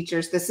 your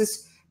teachers. This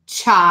is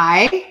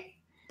chai.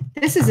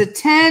 This is a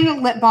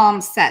 10 lip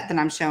balm set that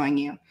I'm showing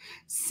you.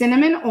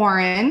 Cinnamon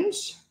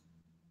orange.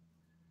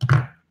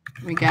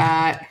 We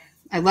got,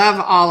 I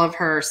love all of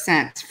her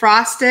scents.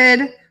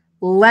 Frosted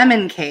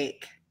lemon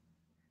cake.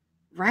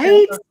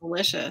 Right? That's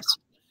delicious.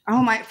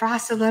 Oh, my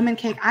frosted lemon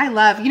cake. I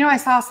love, you know, I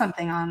saw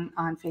something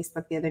on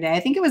Facebook the other day. I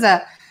think it was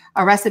a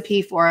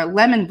recipe for a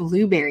lemon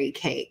blueberry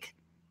cake.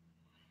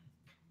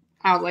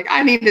 I was like,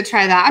 I need to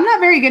try that. I'm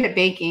not very good at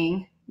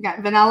baking. We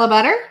got vanilla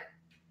butter.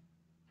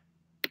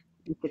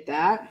 Look at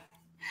that.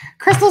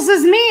 Crystal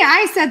says, me,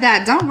 I said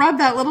that. Don't rub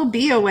that little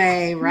bee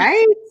away,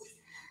 right?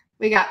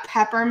 We got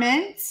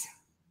peppermint.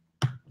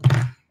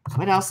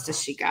 What else does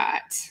she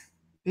got?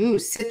 Ooh,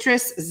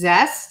 citrus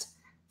zest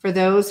for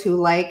those who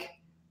like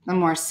the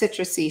more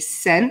citrusy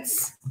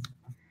scents.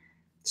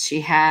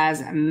 She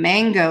has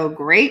mango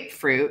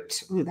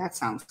grapefruit. Ooh, that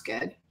sounds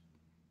good.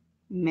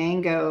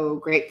 Mango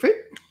grapefruit.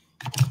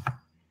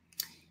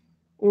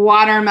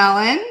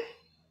 Watermelon.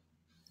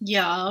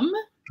 Yum.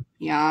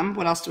 Yum.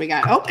 What else do we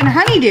got? Oh, and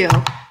honeydew.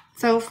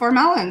 So for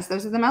melons,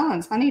 those are the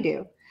melons,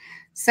 honeydew.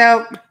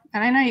 So,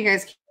 and I know you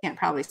guys can't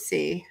probably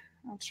see.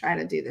 I'll try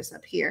to do this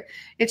up here.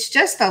 It's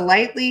just a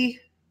lightly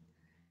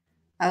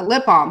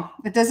lip balm.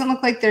 It doesn't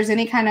look like there's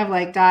any kind of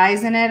like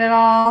dyes in it at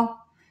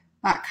all.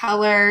 Not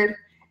colored,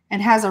 and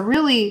has a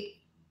really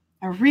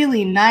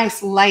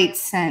nice light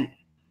scent.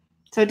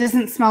 So it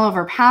doesn't smell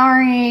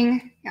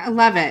overpowering. I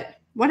love it.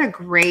 What a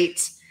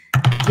great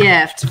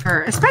gift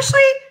for, especially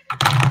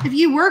if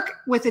you work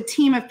with a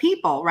team of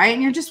people, right?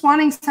 And you're just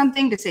wanting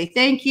something to say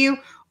thank you.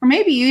 Or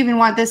maybe you even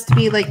want this to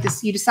be like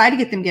this. You decide to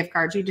get them gift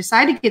cards. You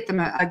decide to get them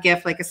a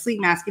gift like a sleep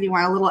mask and you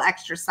want a little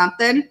extra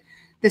something.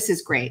 This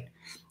is great.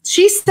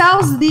 She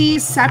sells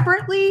these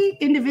separately,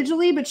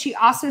 individually, but she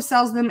also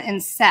sells them in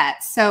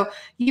sets. So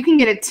you can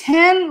get a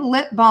 10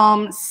 lip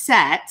balm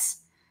set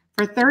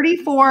for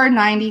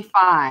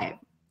 $34.95,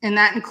 and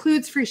that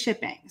includes free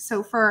shipping.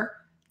 So for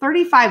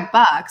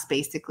 $35,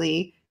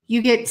 basically,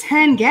 you get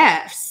 10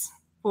 gifts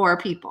for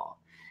people.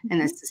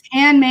 And this is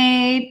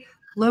handmade,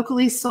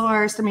 locally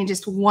sourced. I mean,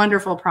 just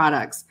wonderful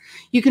products.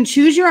 You can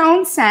choose your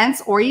own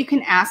scents, or you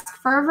can ask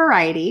for a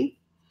variety.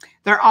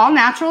 They're all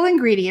natural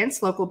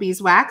ingredients: local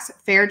beeswax,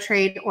 fair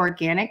trade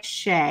organic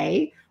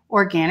shea,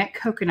 organic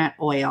coconut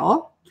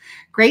oil.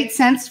 Great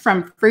scents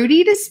from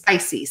fruity to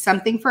spicy,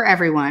 something for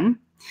everyone.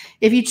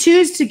 If you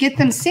choose to get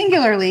them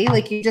singularly,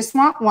 like you just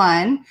want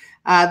one,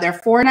 they're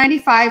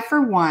 $4.95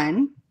 for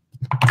one.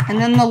 And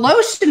then the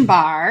lotion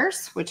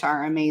bars, which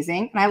are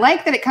amazing. And I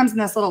like that it comes in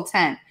this little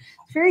tent.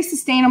 It's very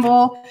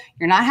sustainable.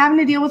 You're not having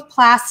to deal with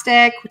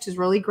plastic, which is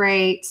really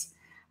great.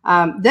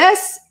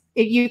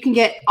 You can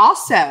get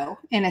also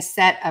in a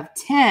set of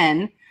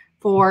 10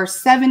 for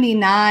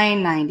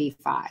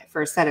 $79.95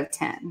 for a set of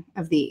 10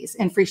 of these,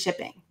 and free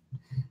shipping.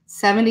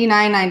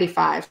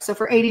 $79.95. So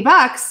for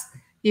 $80,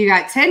 you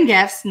got 10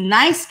 gifts,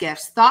 nice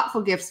gifts,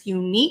 thoughtful gifts,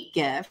 unique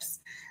gifts,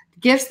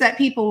 gifts that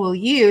people will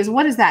use.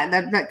 What is that?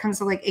 That comes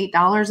to like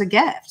 $8 a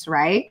gift,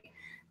 right?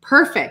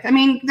 Perfect. I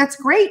mean, that's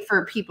great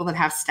for people that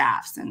have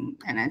staffs and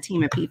a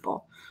team of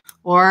people,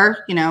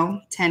 or, you know,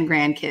 10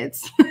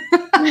 grandkids.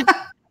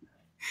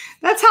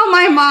 That's how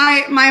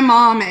my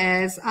mom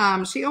is.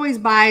 She always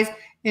buys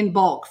in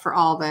bulk for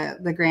all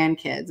the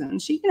grandkids,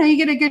 and you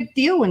get a good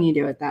deal when you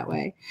do it that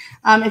way.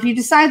 If you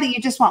decide that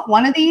you just want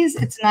one of these,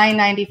 it's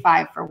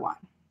 $9.95 for one.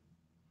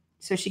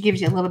 So she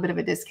gives you a little bit of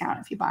a discount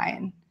if you buy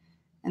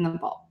in the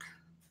bulk.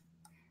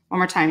 One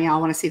more time, y'all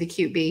want to see the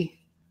cute bee?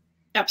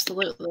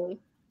 Absolutely.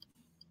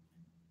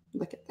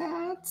 Look at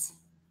that. It's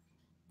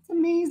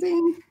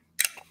amazing.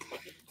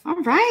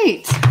 All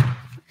right.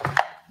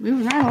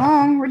 Moving right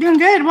along. We're doing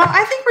good. Well,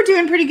 I think we're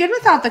doing pretty good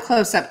without the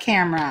close-up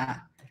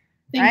camera.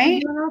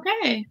 Right? You're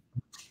okay.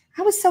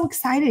 I was so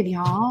excited,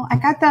 y'all. I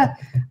got the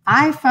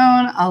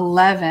iPhone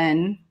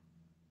 11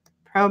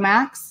 Pro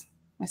Max.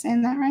 Am I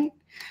saying that right?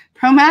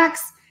 Pro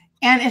Max.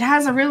 And it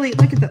has a really,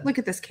 look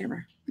at this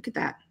camera. Look at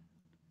that.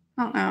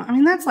 I don't know. I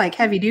mean, that's like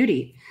heavy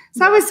duty.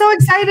 So I was so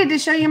excited to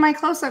show you my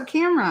close-up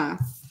camera.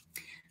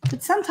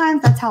 But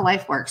sometimes that's how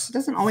life works. It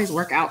doesn't always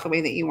work out the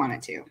way that you want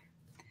it to.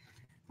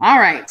 All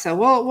right, so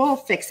we'll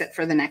fix it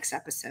for the next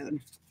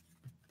episode.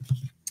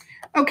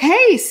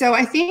 Okay, so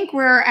I think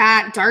we're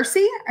at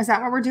Darcy. Is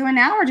that what we're doing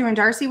now? We're doing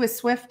Darcy with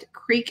Swift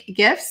Creek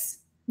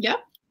Gifts. Yep.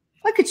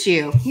 Look at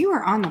you. You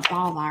are on the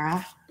ball,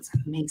 Laura. That's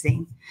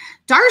amazing.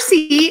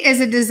 Darcy is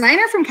a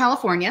designer from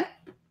California.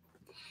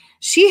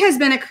 She has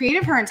been a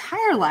creative her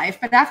entire life,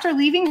 but after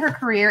leaving her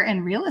career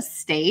in real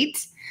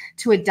estate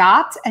to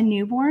adopt a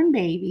newborn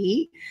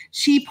baby,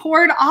 she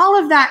poured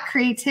all of that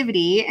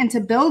creativity into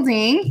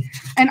building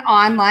an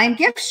online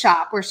gift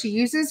shop where she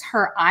uses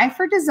her eye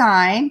for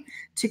design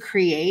to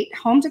create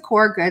home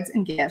decor goods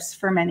and gifts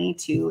for many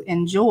to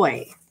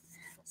enjoy.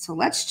 So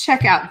let's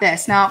check out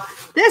this. Now,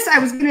 this I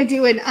was going to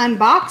do an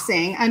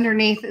unboxing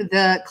underneath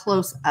the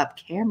close-up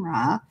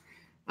camera,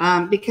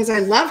 because I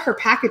love her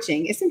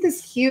packaging. Isn't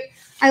this cute?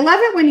 I love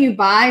it when you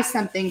buy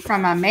something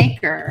from a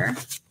maker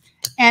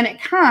and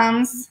it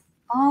comes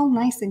all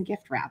nice and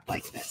gift wrapped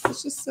like this.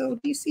 It's just so,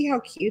 do you see how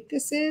cute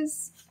this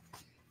is?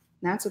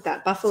 That's with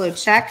that buffalo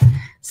check.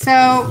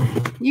 So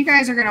you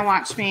guys are going to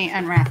watch me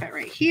unwrap it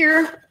right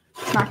here.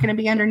 It's not going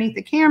to be underneath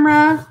the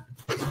camera,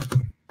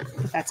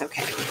 but that's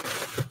okay.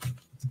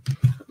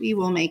 We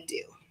will make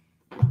do.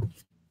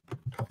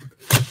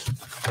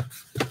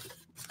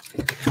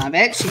 Love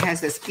it. She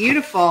has this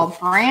beautiful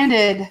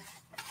branded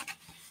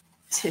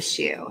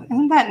tissue.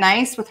 Isn't that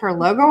nice with her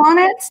logo on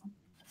it?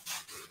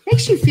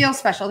 Makes you feel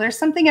special. There's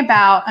something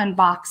about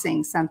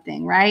unboxing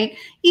something, right?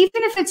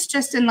 Even if it's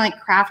just in like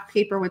craft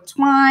paper with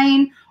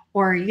twine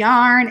or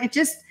yarn, it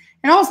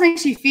almost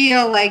makes you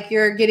feel like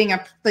you're getting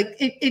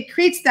it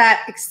creates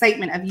that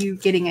excitement of you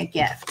getting a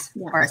gift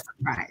or a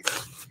surprise.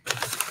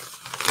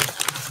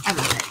 I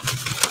love it.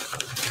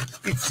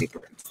 It's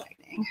super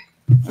exciting.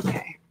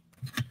 Okay.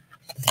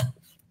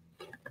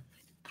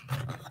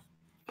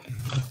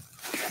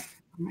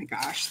 Oh my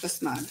gosh,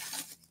 this mug.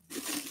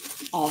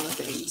 All the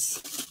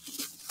things.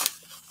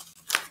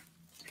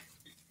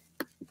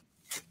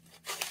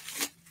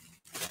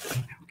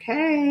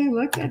 Okay,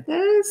 look at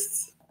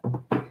this.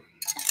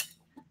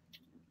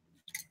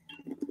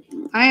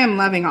 I am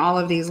loving all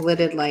of these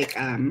lidded like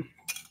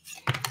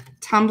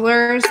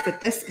tumblers,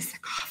 but this is a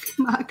coffee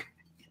mug.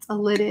 It's a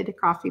lidded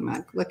coffee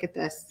mug. Look at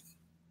this.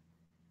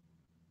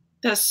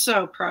 That's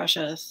so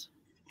precious.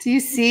 Do you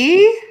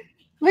see?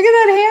 Look at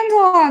that handle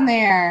on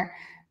there.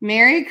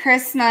 Merry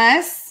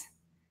Christmas.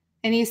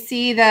 And you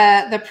see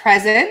the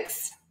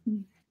presents.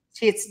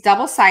 See, it's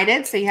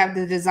double-sided, so you have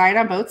the design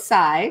on both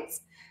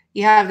sides.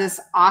 You have this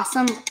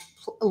awesome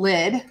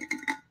lid.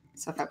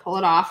 So if I pull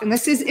it off, and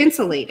this is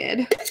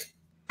insulated.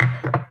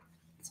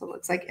 So it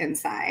looks like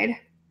inside.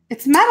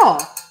 It's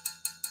metal.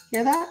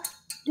 Hear that?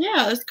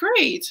 Yeah, that's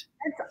great.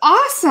 It's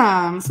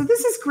awesome. So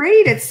this is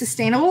great. It's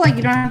sustainable. Like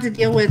you don't have to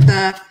deal with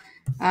the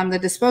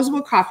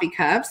disposable coffee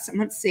cups. And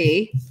let's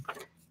see.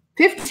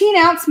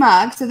 15-ounce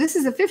mug. So this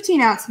is a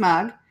 15-ounce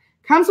mug.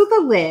 Comes with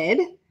a lid.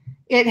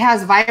 It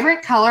has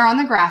vibrant color on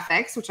the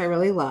graphics, which I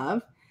really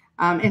love.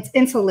 It's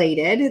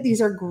insulated.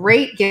 These are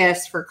great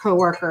gifts for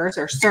coworkers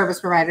or service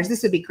providers.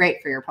 This would be great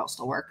for your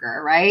postal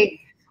worker, right?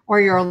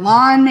 Or your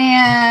lawn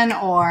man,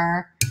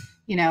 or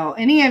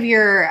any of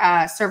your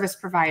service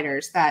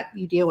providers that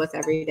you deal with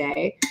every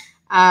day.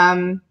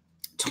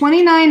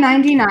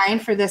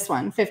 $29.99 for this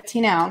one,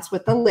 15-ounce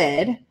with the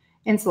lid,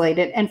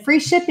 insulated, and free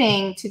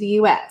shipping to the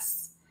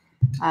U.S.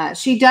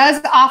 She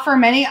does offer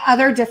many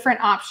other different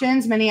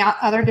options, many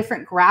other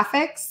different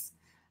graphics.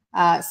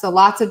 So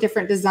lots of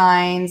different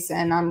designs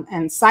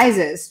and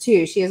sizes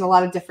too. She has a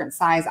lot of different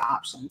size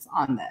options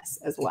on this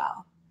as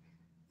well.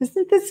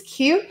 Isn't this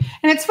cute?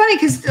 And it's funny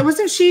because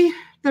wasn't she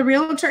the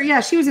realtor? Yeah,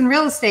 she was in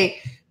real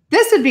estate.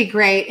 This would be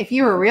great if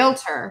you were a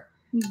realtor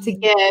to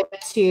give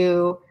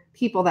to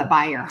people that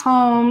buy your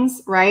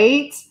homes,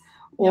 right?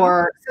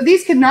 Or so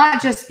these could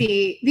not just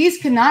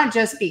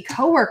be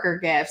coworker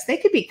gifts. They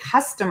could be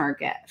customer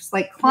gifts,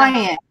 like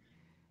client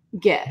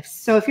gifts.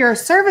 So if you're a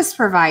service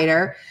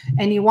provider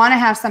and you want to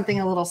have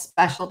something a little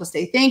special to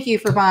say thank you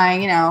for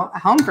buying, a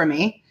home for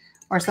me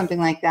or something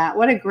like that,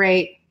 what a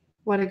great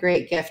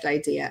gift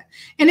idea.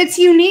 And it's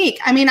unique.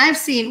 I mean,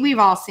 we've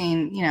all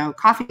seen,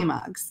 coffee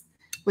mugs,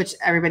 which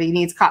everybody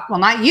needs. Well,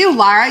 not you,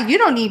 Lara. You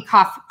don't need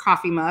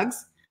coffee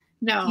mugs.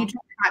 No. You drink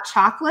hot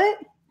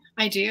chocolate?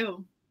 I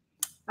do.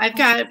 I've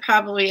got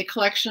probably a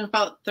collection of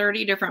about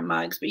 30 different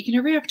mugs, but you can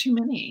never have too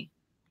many.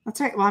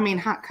 That's right. Well, I mean,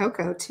 hot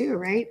cocoa too,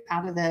 right?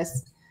 Out of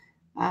this.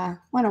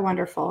 What a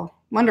wonderful,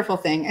 wonderful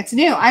thing. It's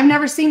new. I've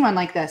never seen one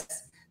like this.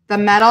 The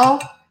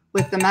metal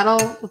with the metal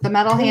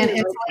hand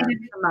insulated.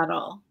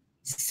 Metal.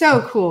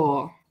 So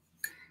cool.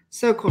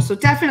 So cool. So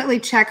definitely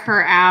check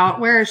her out.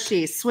 Where is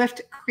she?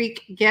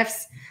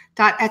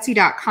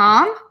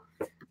 swiftcreekgifts.etsy.com.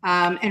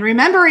 And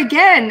remember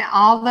again,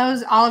 all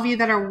of you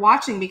that are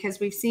watching, because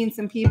we've seen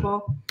some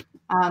people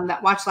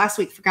that watched last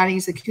week forgot to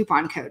use the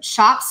coupon code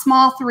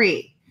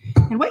SHOPSMALL3.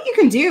 And what you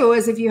can do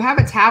is if you have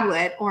a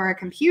tablet or a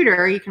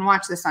computer, you can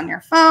watch this on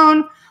your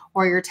phone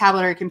or your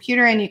tablet or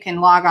computer, and you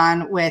can log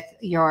on with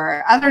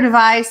your other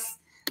device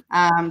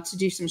to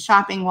do some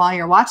shopping while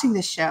you're watching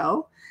the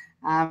show.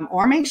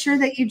 Or make sure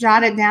that you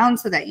jot it down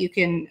so that you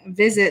can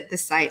visit the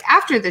site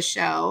after the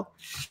show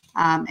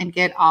and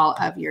get all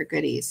of your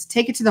goodies.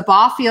 Take it to the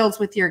ball fields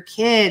with your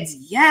kids.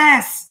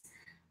 Yes.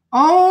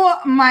 Oh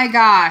my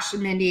gosh,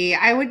 Mindy,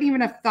 I wouldn't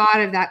even have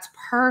thought of that's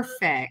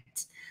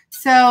perfect.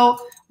 So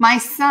my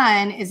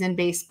son is in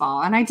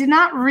baseball, and I did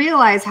not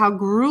realize how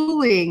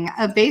grueling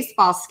a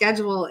baseball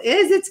schedule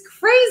is. It's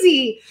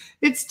crazy.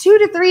 It's 2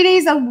 to 3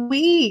 days a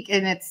week,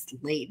 and it's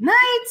late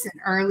nights and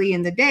early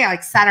in the day.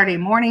 Like Saturday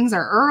mornings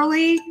are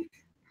early.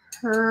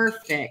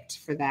 Perfect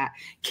for that.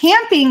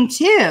 Camping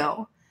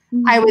too,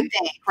 I would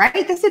think,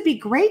 right? This would be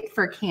great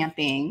for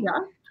camping. Yeah.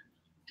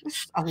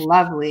 Just a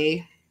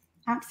lovely,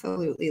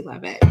 absolutely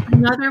love it.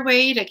 Another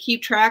way to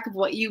keep track of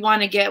what you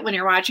want to get when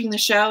you're watching the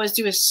show is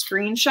do a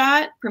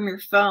screenshot from your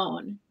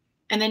phone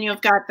And then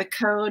you've got the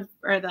code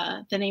or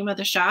the name of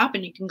the shop,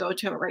 and you can go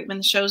to it right when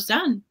the show's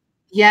done.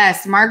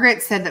 Yes,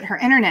 Margaret said that her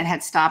internet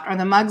had stopped. Are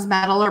the mugs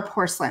metal or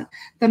porcelain?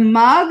 The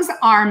mugs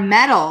are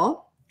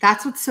metal.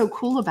 That's what's so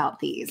cool about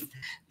these.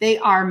 They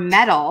are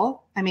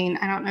metal. I mean,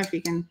 I don't know if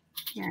you can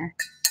here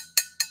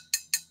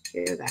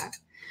do that.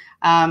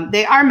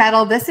 They are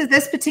metal.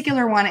 This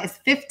particular one is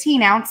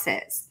 15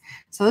 ounces.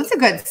 So it's a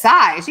good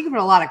size. You can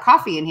put a lot of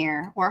coffee in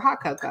here, or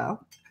hot cocoa,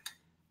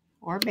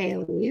 or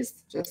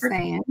Bailey's. Just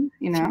saying,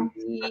 you know,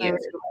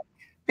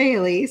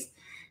 Bailey's.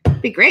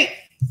 Be great.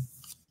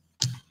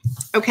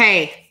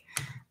 Okay.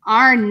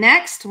 Our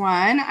next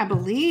one, I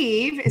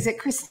believe, is it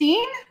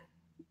Christine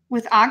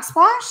with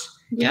Ogsplash?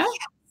 Yeah.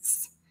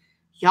 Yes.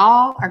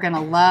 Y'all are going to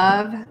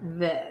love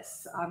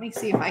this. Let me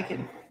see if I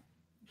can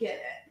get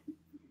it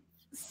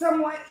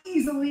somewhat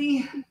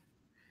easily.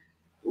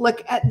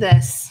 Look at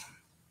this.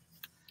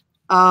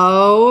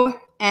 OMG.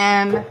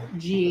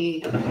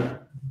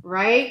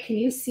 Right? Can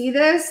you see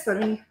this? Let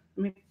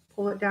me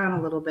pull it down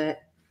a little bit.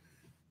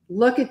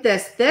 Look at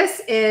this.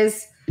 This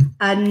is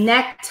a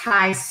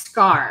necktie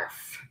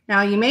scarf.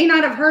 Now, you may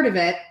not have heard of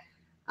it.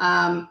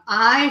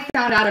 I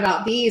found out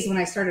about these when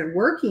I started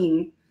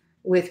working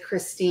with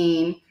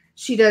Christine.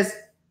 She does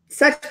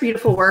such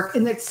beautiful work,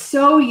 and it's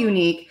so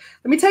unique.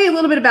 Let me tell you a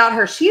little bit about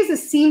her. She is a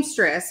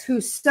seamstress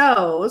who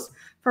sews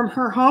from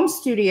her home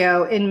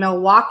studio in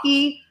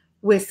Milwaukee,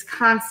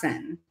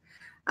 Wisconsin.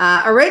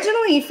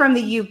 Originally from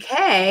the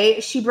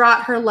UK, she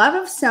brought her love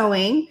of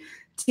sewing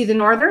to the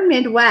northern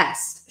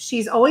Midwest.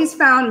 She's always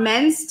found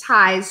men's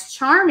ties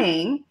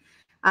charming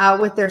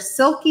with their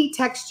silky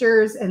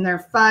textures and their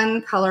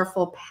fun,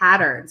 colorful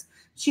patterns.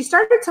 She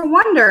started to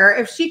wonder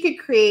if she could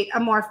create a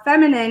more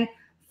feminine,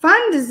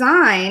 fun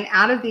design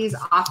out of these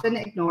often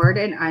ignored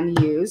and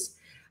unused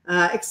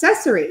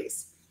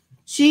accessories.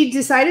 She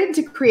decided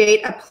to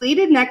create a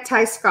pleated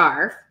necktie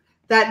scarf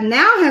that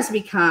now has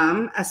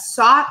become a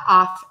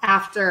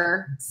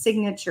sought-after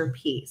signature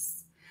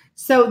piece.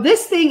 So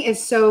this thing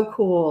is so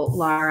cool,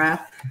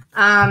 Laura.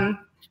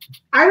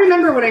 I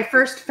remember when I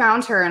first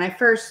found her, and I'm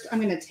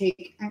going to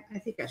take, I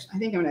think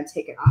I'm going to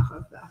take it off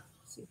of the,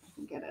 see if I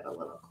can get it a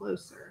little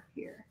closer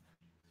here.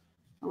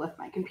 I'll lift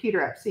my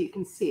computer up so you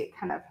can see it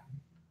kind of,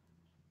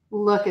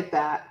 look at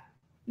that.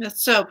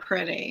 That's so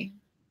pretty.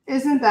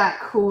 Isn't that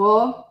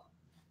cool?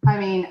 I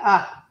mean,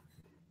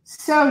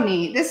 so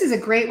neat. This is a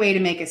great way to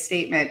make a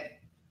statement.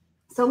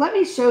 So let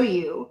me show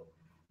you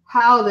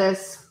how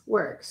this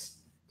works.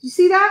 Do you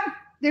see that?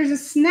 There's a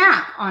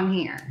snap on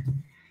here.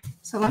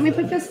 So let me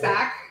put this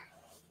back.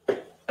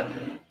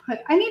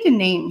 I need a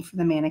name for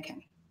the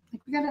mannequin.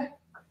 Like we gotta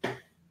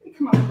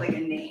come up with like a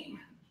name.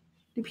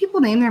 Do people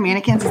name their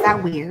mannequins? Is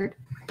that weird?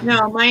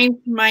 No,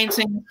 mine's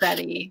named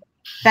Betty.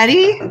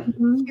 Betty?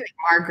 Mm-hmm. Like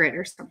Margaret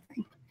or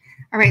something.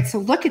 All right, so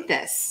look at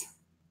this.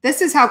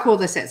 This is how cool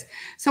this is.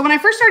 So when I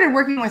first started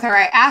working with her,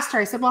 I asked her,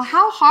 I said, well,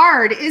 how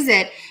hard is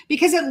it?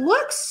 Because it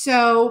looks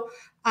so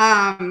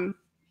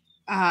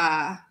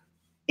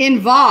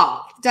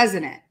involved,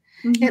 doesn't it?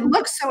 Mm-hmm. It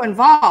looks so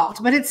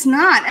involved, but it's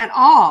not at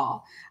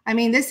all. I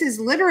mean, this is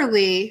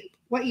literally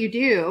what you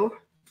do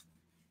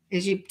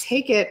is you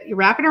take it, you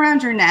wrap it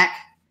around your neck,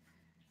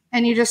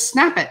 and you just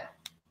snap it.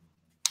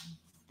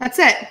 That's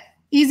it.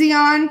 Easy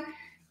on,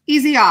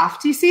 easy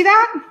off. Do you see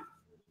that?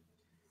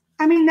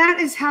 I mean, that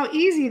is how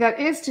easy that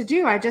is to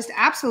do. I just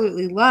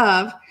absolutely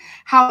love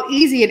how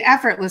easy and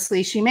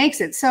effortlessly she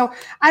makes it. So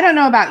I don't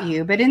know about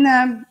you, but in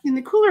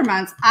the cooler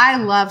months, I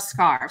love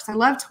scarves. I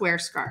love to wear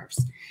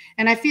scarves.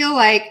 And I feel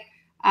like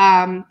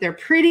they're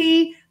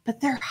pretty, but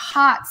they're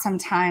hot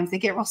sometimes. They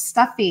get real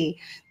stuffy.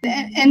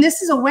 And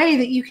this is a way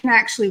that you can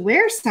actually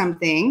wear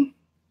something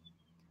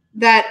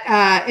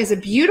that is a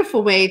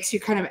beautiful way to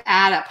kind of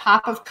add a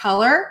pop of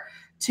color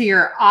to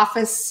your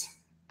office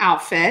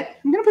outfit.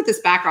 I'm going to put this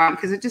back on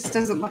because it just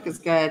doesn't look as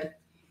good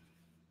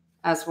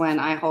as when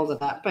I hold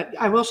it up, but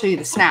I will show you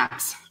the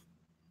snaps.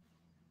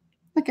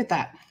 Look at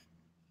that.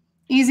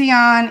 Easy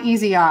on,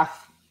 easy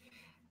off.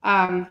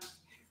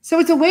 So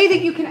it's a way that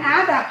you can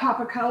add that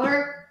pop of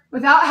color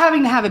without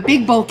having to have a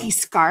big bulky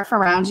scarf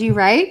around you,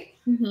 right?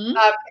 Mm-hmm.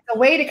 It's a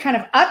way to kind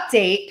of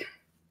update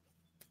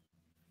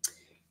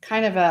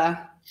kind of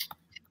a,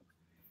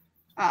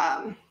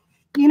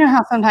 you know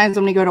how sometimes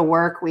when we go to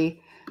work, we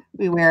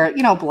wear,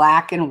 you know,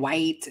 black and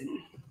white and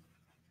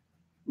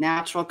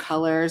natural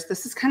colors.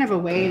 This is kind of a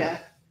way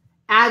to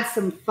add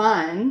some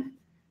fun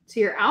to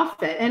your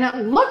outfit. And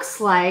it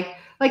looks like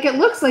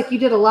you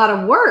did a lot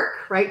of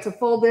work, right? To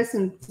fold this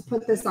and to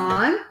put this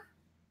on.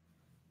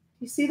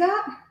 You see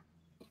that?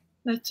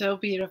 That's so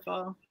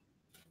beautiful.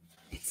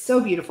 It's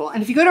so beautiful.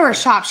 And if you go to her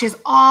shop, she has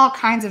all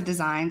kinds of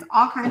designs,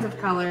 all kinds of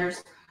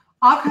colors,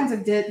 all kinds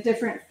of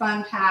different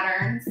fun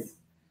patterns.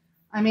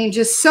 I mean,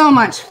 just so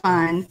much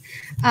fun.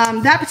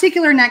 That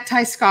particular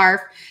necktie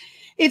scarf,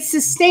 it's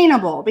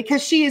sustainable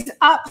because she is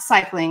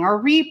upcycling or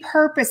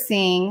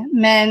repurposing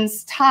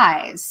men's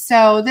ties.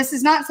 So this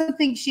is not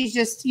something she's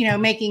just, you know,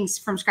 making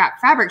from scrap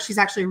fabric. She's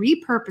actually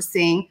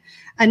repurposing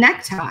a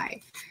necktie.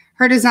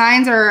 Her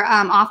designs are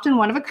often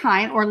one of a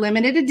kind or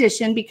limited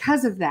edition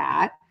because of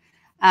that.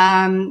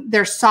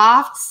 They're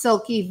soft,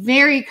 silky,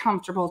 very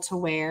comfortable to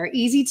wear,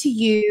 easy to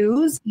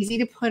use, easy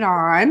to put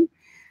on.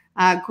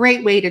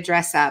 Great way to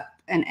dress up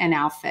an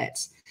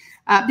outfit.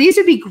 These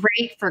would be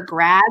great for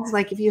grads,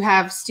 like if you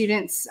have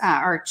students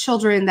or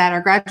children that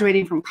are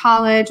graduating from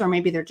college, or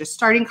maybe they're just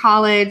starting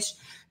college,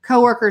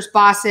 coworkers,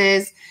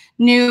 bosses,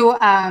 new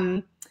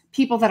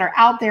people that are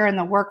out there in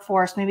the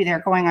workforce. Maybe they're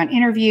going on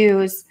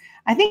interviews.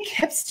 I think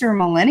hipster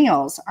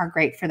millennials are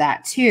great for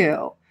that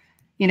too,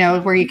 you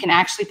know, where you can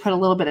actually put a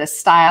little bit of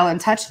style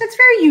and touch. That's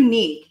very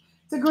unique.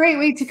 It's a great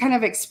way to kind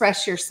of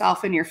express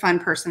yourself and your fun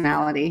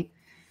personality.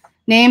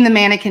 Name the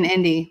mannequin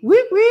indie.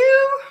 Woo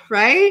woo,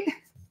 right?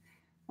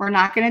 We're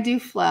not going to do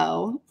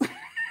flow.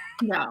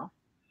 No.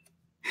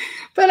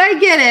 But I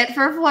get it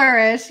for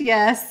flourish.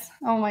 Yes.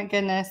 Oh my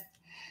goodness.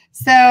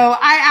 So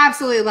I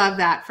absolutely love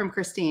that from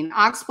Christine.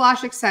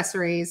 Oxblosh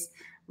accessories,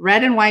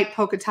 red and white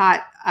polka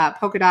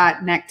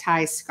dot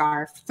necktie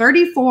scarf,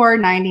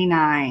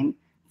 $34.99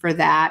 for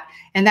that.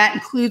 And that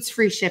includes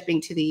free shipping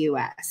to the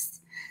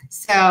US.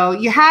 So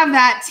you have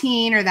that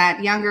teen or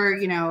that younger,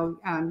 you know,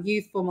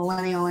 youthful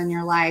millennial in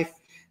your life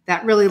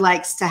that really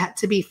likes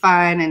to be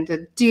fun and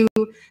to do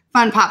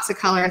fun pops of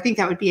color. I think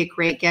that would be a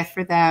great gift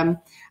for them.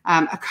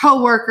 A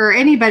coworker,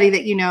 anybody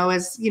that you know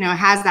is, you know,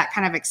 has that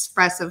kind of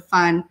expressive,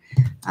 fun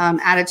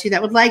attitude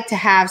that would like to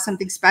have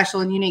something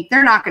special and unique.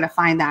 They're not going to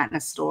find that in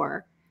a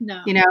store.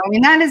 No. You know, I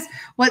mean, that is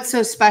what's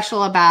so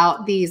special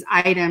about these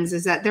items,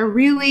 is that they're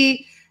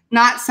really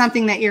not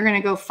something that you're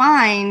going to go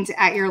find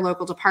at your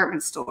local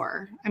department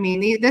store. I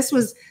mean, this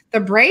was the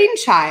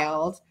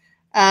brainchild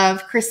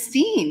of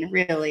Christine,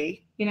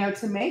 really, you know,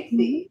 to make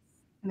these.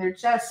 And they're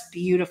just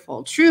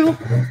beautiful. True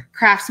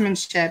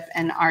craftsmanship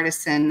and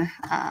artisan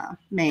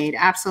made.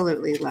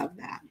 Absolutely love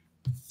that.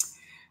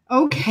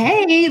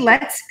 Okay,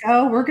 let's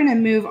go. We're going to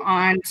move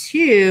on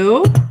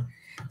to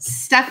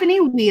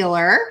Stephanie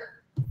Wheeler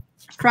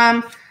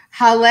from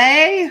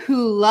Hale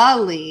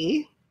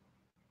Hulali.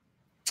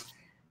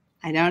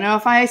 I don't know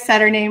if I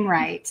said her name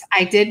right.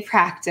 I did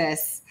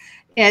practice.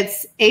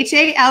 It's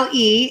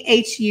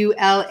Halehulali. You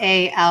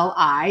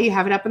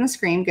have it up on the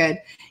screen. Good.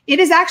 It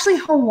is actually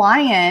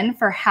Hawaiian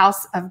for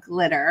House of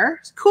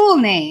Glitter. Cool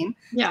name.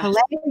 Yeah.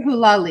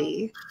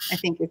 Halehulali, I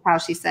think is how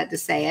she said to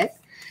say it.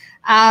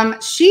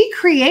 She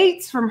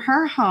creates from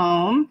her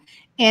home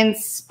in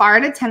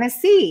Sparta,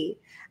 Tennessee.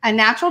 A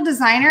natural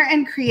designer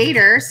and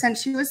creator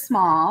since she was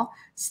small,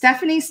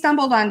 Stephanie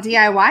stumbled on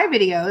DIY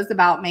videos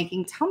about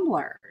making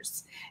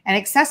tumblers and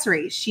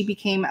accessories. She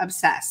became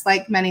obsessed,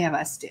 like many of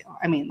us do.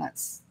 I mean,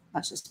 let's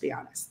just be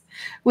honest.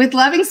 With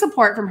loving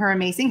support from her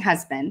amazing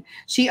husband,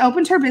 she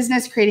opened her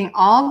business creating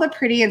all the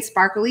pretty and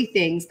sparkly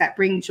things that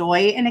bring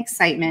joy and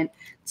excitement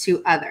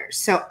to others.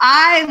 So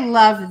I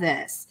love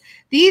this.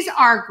 These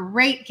are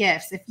great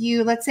gifts. If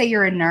you, let's say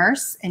you're a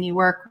nurse and you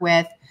work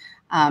with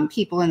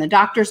people in the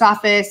doctor's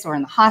office or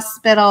in the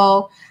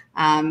hospital,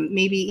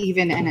 maybe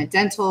even in a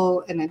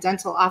dental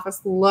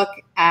office, look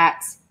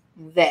at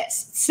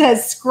this. It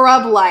says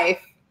Scrub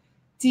Life.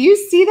 Do you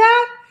see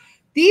that?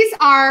 These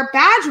are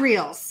badge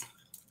reels.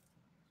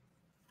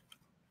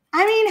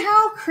 I mean,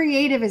 how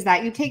creative is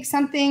that? You take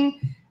something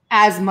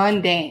as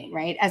mundane,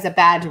 right, as a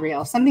badge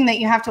reel, something that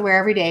you have to wear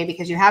every day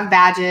because you have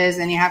badges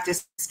and you have to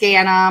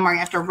scan them or you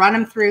have to run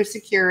them through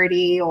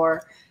security,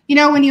 or, you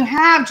know, when you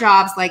have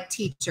jobs like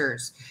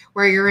teachers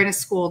where you're in a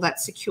school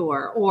that's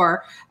secure,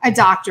 or a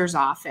doctor's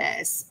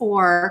office,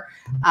 or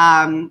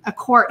a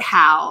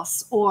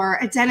courthouse, or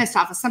a dentist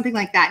office, something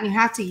like that, and you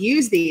have to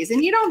use these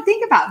and you don't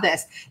think about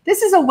this.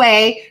 This is a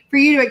way for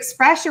you to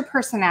express your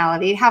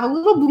personality, have a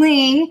little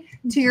bling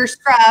to your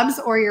scrubs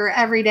or your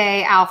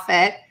everyday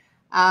outfit,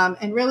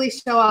 and really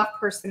show off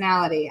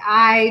personality.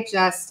 I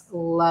just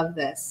love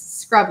this.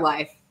 Scrub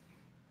Life.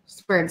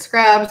 Just wearing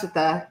scrubs with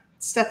the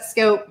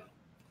stethoscope.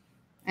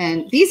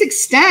 And these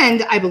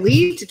extend, I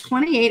believe, to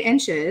 28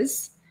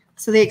 inches.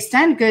 So they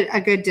extend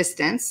a good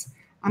distance.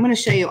 I'm going to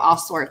show you all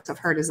sorts of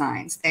her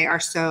designs. They are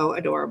so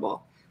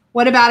adorable.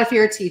 What about if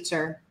you're a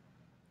teacher?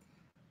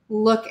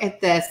 Look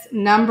at this.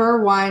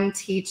 #1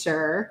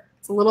 teacher.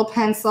 It's a little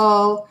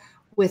pencil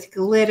with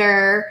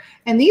glitter.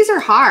 And these are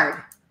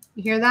hard.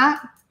 You hear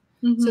that?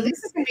 Mm-hmm. So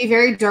this is going to be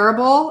very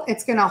durable.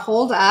 It's going to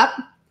hold up.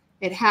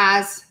 It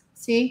has,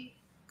 see?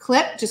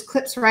 Just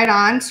clips right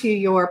on to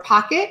your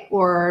pocket,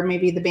 or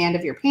maybe the band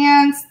of your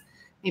pants,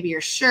 maybe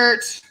your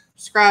shirt,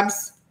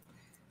 scrubs,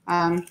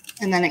 and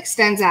then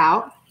extends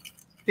out.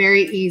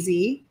 Very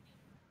easy.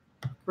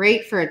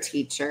 Great for a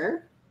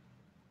teacher.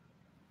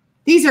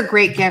 These are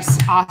great gifts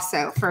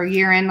also for a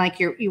year in, like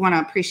you want to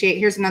appreciate.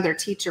 Here's another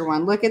teacher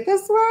one. Look at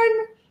this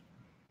one.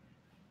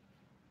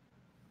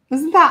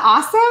 Isn't that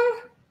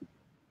awesome?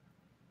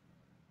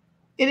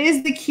 It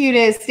is the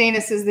cutest.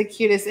 Danis is the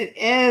cutest. It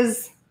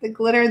is. The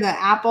glitter, the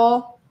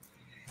apple.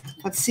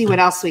 Let's see what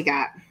else we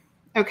got.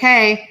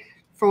 Okay,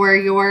 for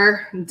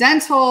your the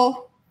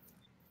dental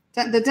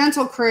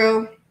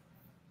crew,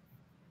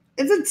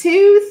 it's a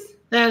tooth.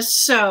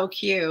 That's so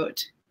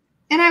cute.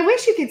 And I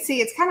wish you could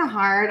see. It's kind of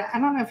hard. I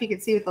don't know if you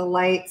could see with the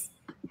lights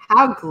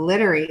how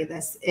glittery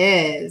this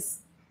is.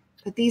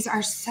 But these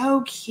are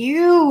so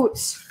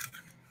cute.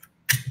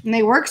 And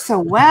they work so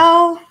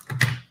well.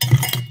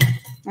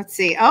 Let's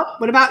see. Oh,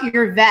 what about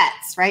your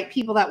vets, right?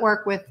 People that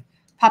work with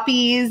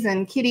puppies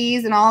and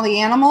kitties and all the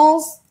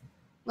animals.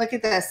 Look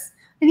at this.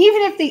 And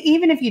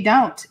even if you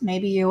don't,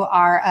 maybe you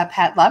are a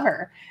pet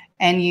lover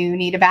and you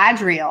need a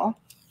badge reel,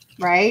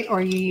 right?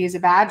 Or you use a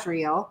badge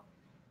reel.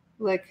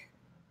 Look,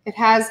 it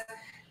has,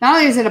 not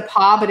only is it a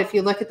paw, but if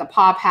you look at the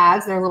paw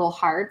pads, they're little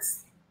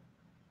hearts.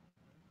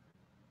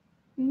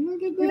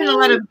 Look at Even a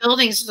lot of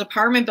buildings,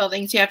 apartment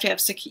buildings, you have to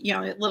have, you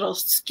know, a little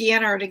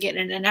scanner to get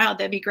in and out.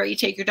 That'd be great. You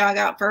take your dog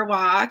out for a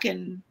walk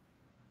and.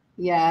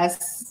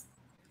 Yes.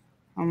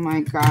 Oh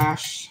my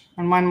gosh.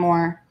 And one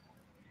more.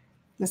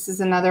 This is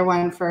another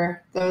one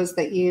for those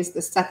that use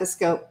the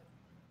stethoscope.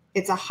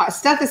 It's a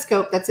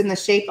stethoscope that's in the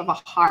shape of a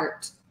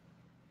heart.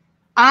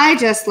 I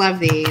just love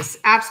these.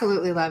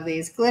 Absolutely love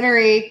these.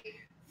 Glittery,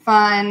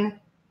 fun,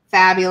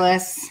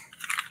 fabulous,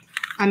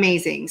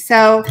 amazing.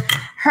 So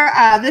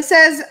this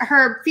says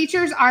her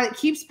features are it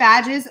keeps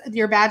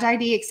your badge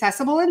ID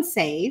accessible and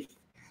safe.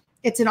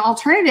 It's an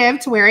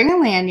alternative to wearing a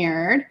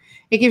lanyard.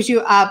 It gives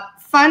you a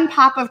fun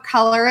pop of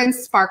color and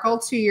sparkle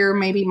to your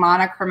maybe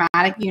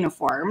monochromatic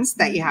uniforms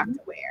that you have to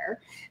wear.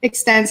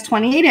 Extends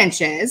 28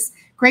 inches.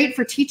 Great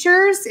for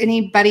teachers,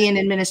 anybody in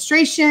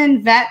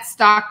administration, vets,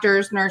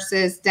 doctors,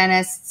 nurses,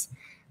 dentists,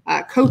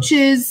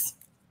 coaches.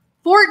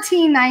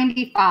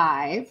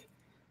 $14.95.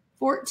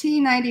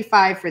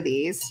 $14.95 for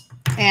these.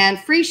 And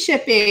free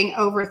shipping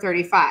over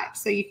 $35.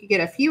 So you could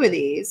get a few of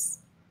these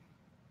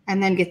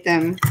and then get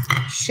them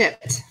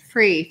shipped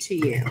free to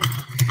you.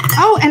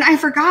 Oh, and I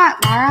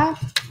forgot, Laura.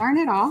 Darn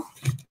it all.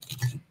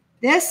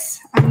 This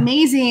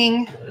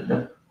amazing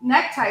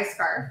necktie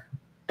scarf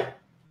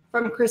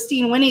from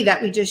Christine Winnie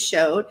that we just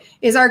showed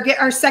is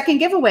our second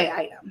giveaway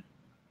item.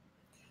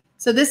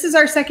 So this is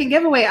our second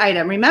giveaway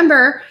item.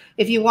 Remember,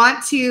 if you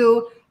want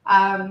to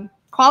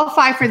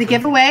qualify for the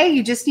giveaway,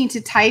 you just need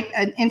to type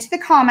into the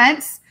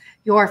comments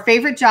your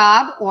favorite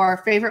job or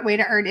favorite way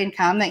to earn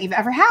income that you've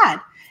ever had.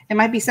 It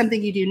might be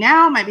something you do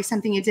now, it might be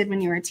something you did when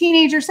you were a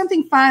teenager,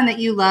 something fun that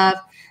you love.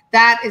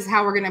 That is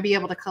how we're going to be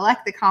able to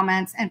collect the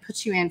comments and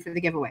put you in for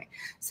the giveaway.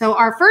 So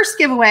our first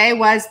giveaway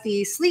was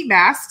the sleep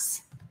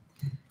masks.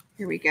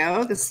 Here we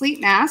go. The sleep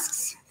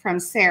masks from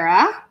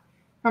Sarah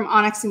from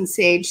Onyx and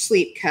Sage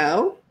Sleep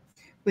Co.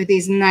 with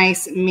these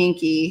nice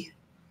minky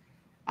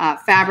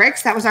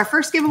fabrics. That was our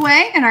first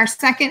giveaway. And our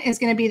second is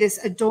going to be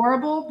this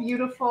adorable,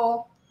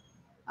 beautiful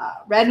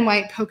red and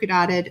white polka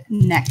dotted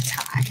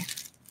necktie.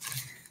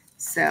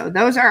 So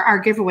those are our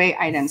giveaway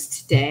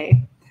items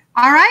today.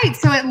 All right,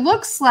 so it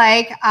looks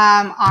like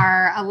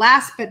our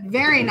last but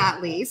very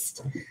not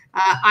least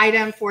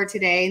item for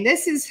today. And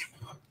this is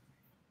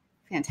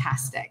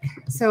fantastic.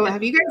 So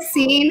have you guys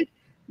seen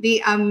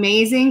the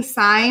amazing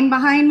sign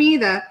behind me,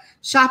 the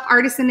Shop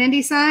Artisan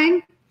Indie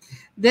sign?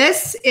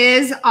 This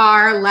is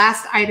our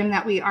last item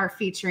that we are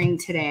featuring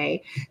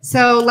today.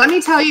 So let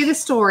me tell you the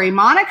story.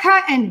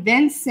 Monica and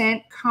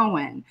Vincent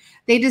Cohen,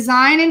 they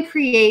design and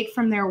create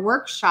from their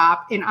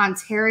workshop in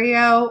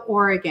Ontario,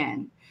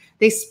 Oregon.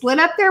 They split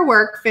up their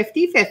work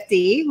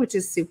 50-50, which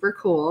is super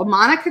cool.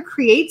 Monica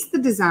creates the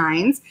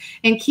designs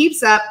and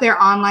keeps up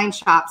their online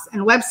shops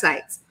and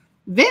websites.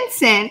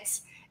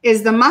 Vincent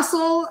is the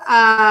muscle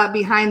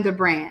behind the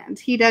brand.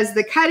 He does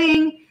the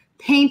cutting,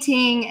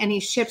 painting, and he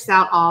ships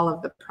out all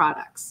of the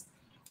products.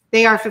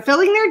 They are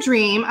fulfilling their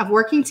dream of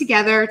working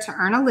together to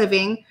earn a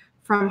living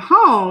from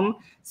home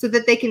so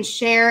that they can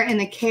share in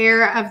the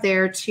care of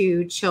their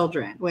two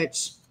children,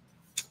 which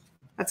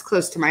that's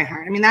close to my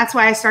heart. I mean, that's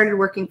why I started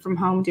working from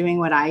home, doing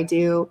what I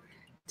do,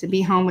 to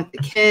be home with the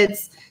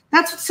kids.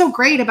 That's what's so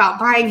great about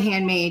buying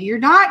handmade. You're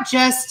not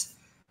just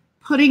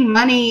putting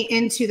money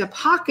into the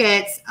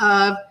pockets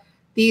of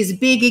these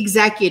big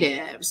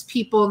executives,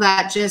 people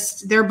that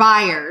just, they're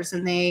buyers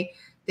and they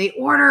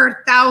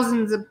order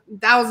thousands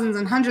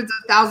and hundreds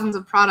of thousands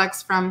of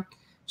products from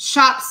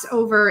shops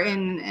over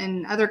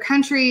in other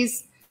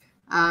countries.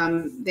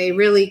 They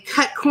really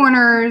cut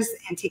corners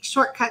and take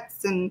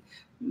shortcuts and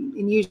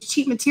use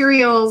cheap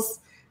materials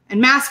and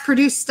mass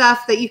produce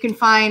stuff that you can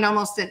find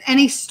almost in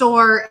any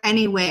store,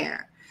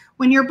 anywhere.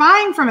 When you're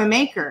buying from a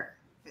maker,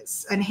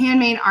 a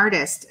handmade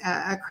artist,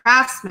 a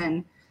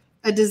craftsman,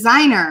 a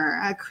designer,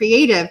 a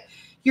creative,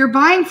 you're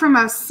buying from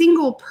a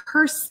single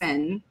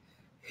person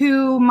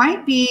who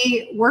might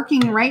be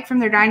working right from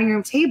their dining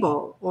room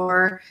table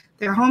or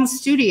their home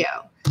studio,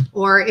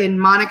 or in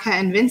Monica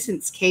and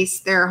Vincent's case,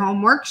 their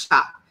home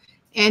workshop.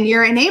 And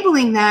you're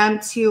enabling them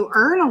to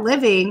earn a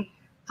living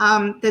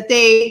that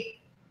they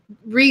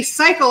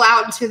recycle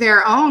out into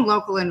their own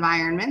local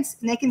environments,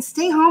 and they can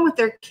stay home with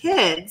their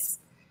kids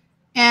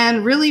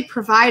and really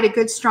provide a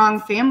good, strong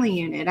family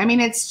unit. I mean,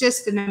 it's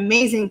just an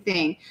amazing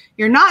thing.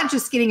 You're not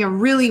just getting a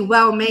really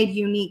well-made,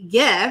 unique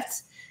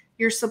gift.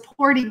 You're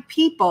supporting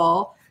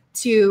people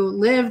to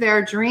live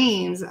their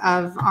dreams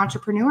of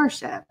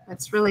entrepreneurship.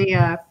 It's really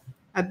a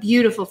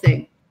beautiful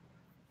thing.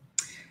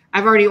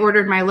 I've already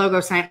ordered my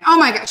logo sign. Oh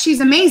my God, she's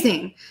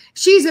amazing.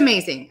 She's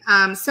amazing.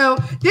 So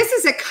this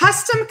is a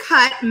custom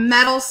cut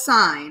metal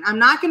sign. I'm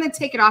not going to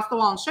take it off the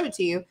wall and show it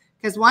to you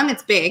because one,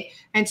 it's big,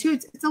 and two,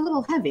 it's a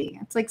little heavy.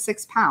 It's like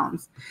 6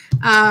 pounds.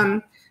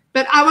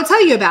 But I will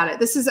tell you about it.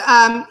 This is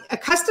a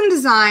custom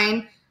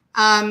design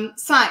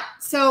sign.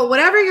 So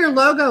whatever your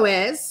logo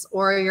is,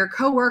 or your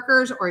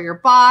coworkers or your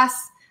boss,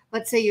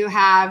 let's say you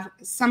have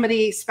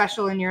somebody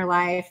special in your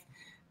life,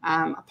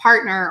 a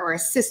partner or a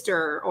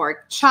sister or a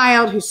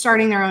child who's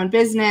starting their own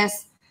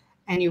business,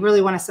 and you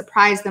really want to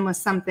surprise them with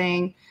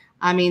something.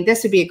 I mean,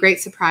 this would be a great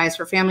surprise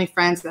for family,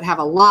 friends that have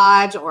a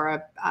lodge or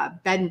a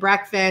bed and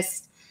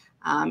breakfast,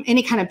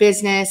 any kind of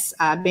business,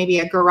 maybe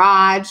a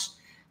garage.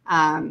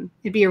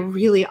 It'd be a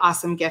really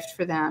awesome gift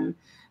for them.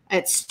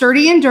 It's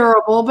sturdy and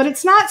durable, but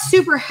it's not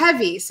super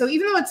heavy. So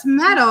even though it's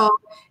metal,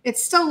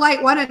 it's still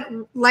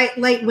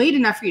lightweight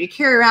enough for you to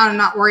carry around and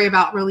not worry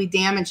about really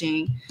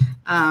damaging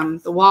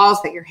the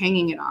walls that you're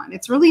hanging it on.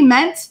 It's really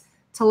meant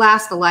to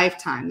last a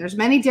lifetime. There's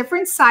many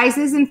different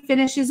sizes and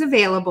finishes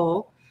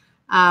available.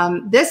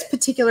 This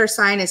particular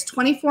sign is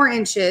 24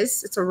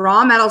 inches. It's a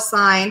raw metal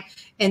sign.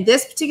 And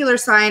this particular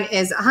sign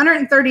is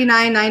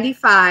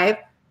 $139.95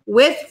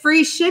 with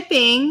free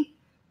shipping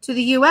to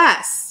the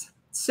US.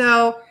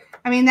 So,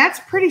 I mean, that's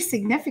pretty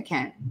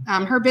significant.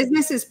 Her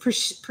business is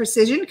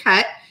Precision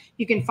Cut.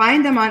 You can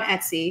find them on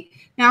Etsy.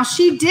 Now,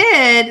 she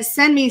did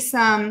send me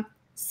some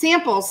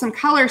samples, some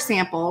color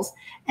samples,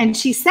 and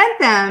she sent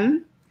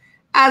them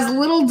as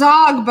little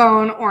dog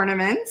bone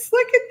ornaments.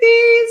 Look at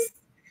these.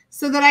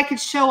 So that I could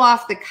show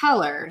off the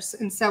colors.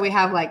 And so we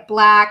have like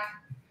black.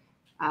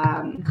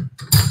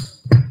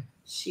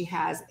 She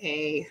has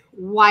a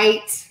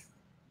white.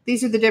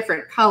 These are the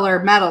different color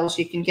metals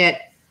you can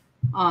get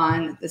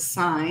on the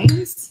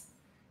signs.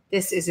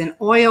 This is an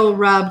oil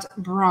rubbed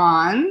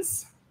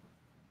bronze.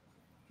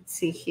 Let's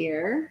see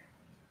here.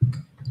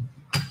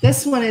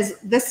 This one is,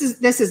 this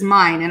is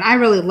mine, and I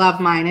really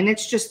love mine, and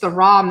it's just the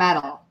raw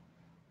metal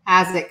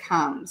as it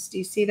comes. Do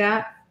you see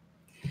that?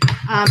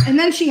 And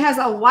then she has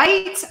a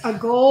white, a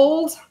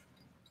gold,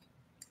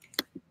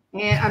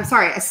 and I'm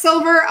sorry, a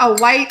silver, a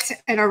white,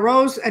 and a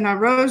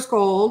rose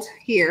gold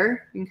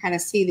here. You can kind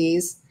of see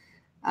these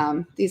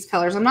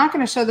colors. I'm not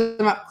going to show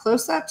them up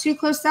too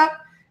close up,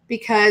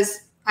 because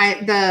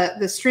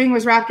the string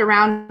was wrapped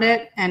around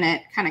it and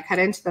it kind of cut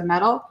into the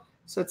metal.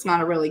 So it's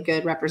not a really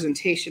good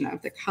representation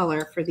of the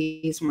color for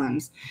these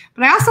ones.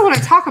 But I also want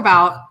to talk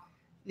about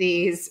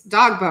these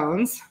dog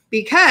bones,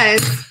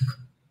 because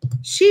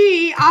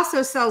she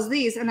also sells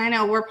these. And I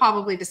know we'll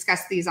probably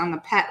discuss these on the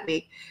pet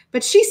week,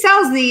 but she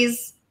sells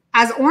these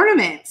as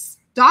ornaments,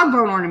 dog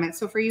bone ornaments.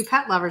 So for you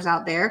pet lovers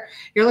out there,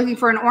 you're looking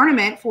for an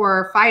ornament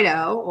for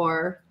Fido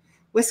or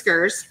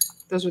Whiskers.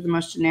 Those are the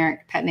most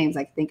generic pet names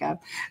I can think of.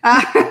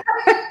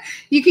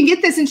 You can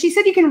get this. And she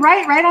said you can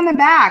write right on the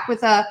back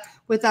with a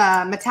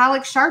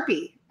metallic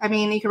Sharpie. I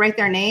mean, you can write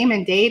their name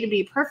and date. It'd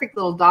be a perfect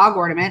little dog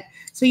ornament.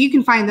 So you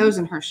can find those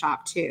in her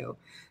shop too.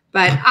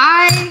 But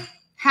I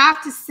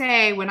have to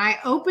say, when I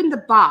opened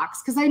the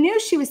box, because I knew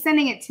she was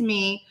sending it to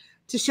me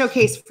to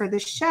showcase for the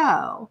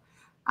show.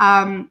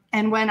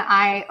 And when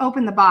I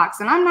opened the box,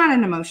 and I'm not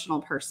an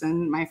emotional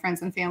person, my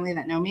friends and family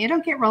that know me, I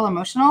don't get real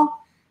emotional.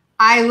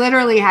 I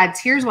literally had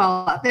tears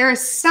well up. There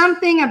is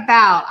something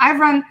about,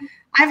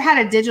 I've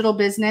had a digital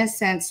business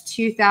since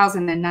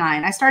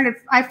 2009.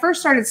 I first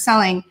started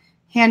selling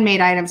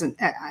handmade items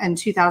in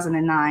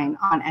 2009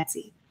 on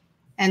Etsy.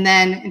 And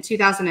then in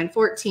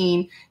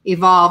 2014,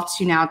 evolved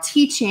to now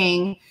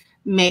teaching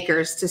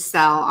makers to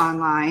sell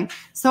online.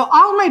 So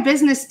all my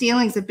business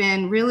dealings have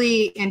been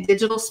really in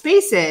digital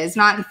spaces,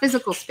 not in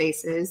physical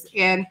spaces.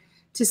 And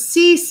to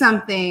see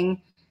something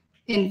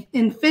in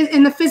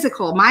the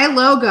physical, my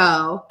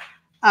logo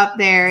up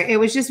there, it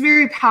was just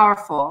very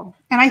powerful.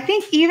 And I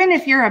think even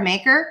if you're a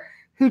maker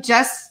who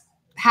just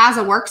has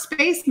a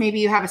workspace,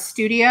 maybe you have a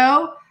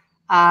studio,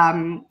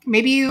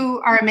 maybe you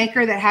are a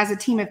maker that has a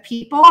team of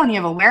people and you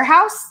have a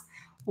warehouse,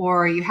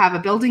 or you have a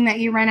building that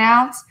you rent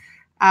out.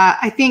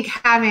 I think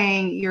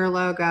having your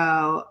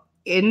logo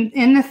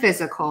in the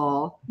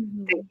physical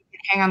that you can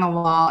hang on the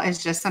wall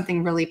is just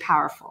something really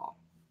powerful.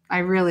 I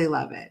really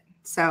love it.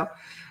 So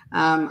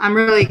I'm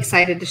really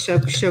excited to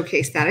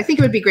showcase that. I think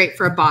it would be great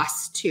for a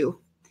boss too.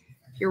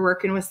 If you're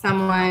working with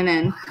someone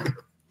and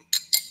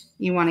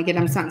you want to get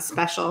them something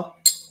special,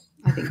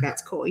 I think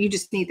that's cool. You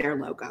just need their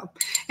logo.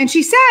 And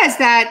she says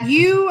that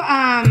you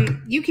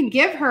can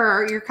give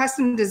her your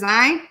custom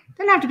design.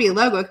 Doesn't have to be a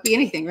logo. It could be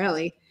anything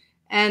really.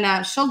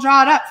 And she'll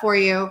draw it up for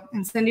you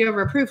and send you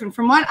over a proof. And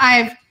from what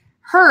I've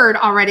heard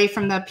already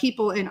from the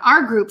people in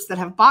our groups that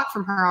have bought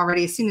from her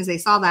already, as soon as they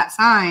saw that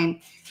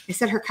sign, they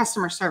said her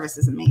customer service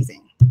is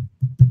amazing.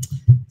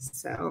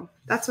 So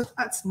that's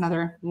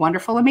another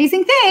wonderful,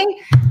 amazing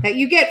thing that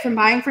you get from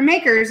buying from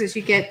makers, is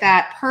you get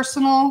that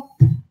personal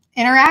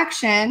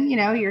interaction. You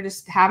know, you're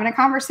just having a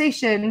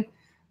conversation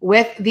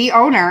with the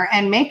owner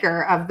and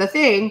maker of the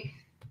thing,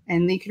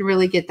 and you can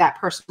really get that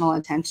personal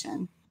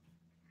attention.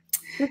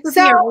 This would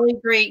be a really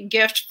great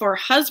gift for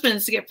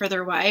husbands to get for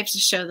their wives to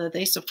show that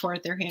they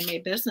support their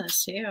handmade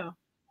business too.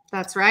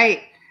 That's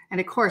right. And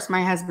of course,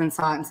 my husband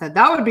saw it and said,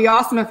 that would be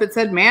awesome if it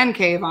said man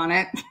cave on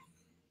it.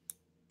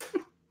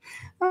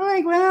 I'm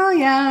like, well,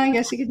 yeah, I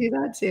guess you could do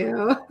that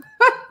too.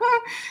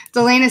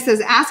 Delana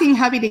says, asking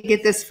hubby to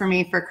get this for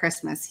me for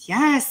Christmas.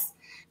 Yes.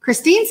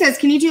 Christine says,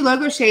 can you do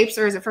logo shapes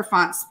or is it for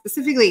fonts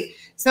specifically?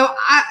 So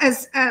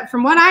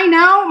from what I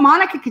know,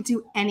 Monica could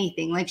do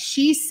anything. Like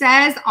she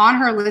says on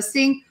her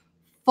listing,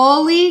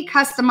 fully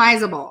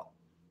customizable,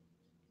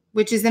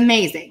 which is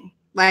amazing.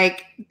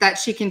 Like that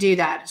she can do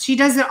that. She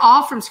does it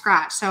all from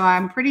scratch. So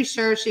I'm pretty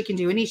sure she can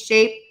do any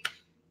shape,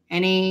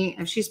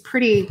 she's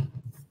pretty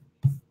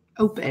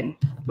open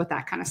with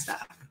that kind of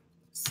stuff.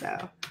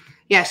 So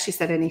yes, she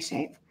said any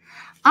shape.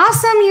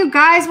 Awesome, you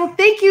guys. Well,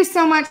 thank you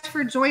so much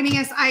for joining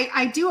us.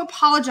 I do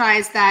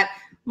apologize that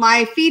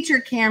my feature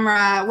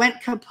camera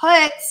went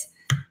kaput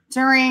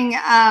during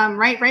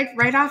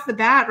right off the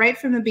bat, right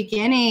from the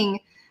beginning.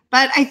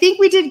 But I think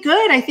we did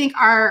good. I think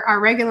our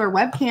regular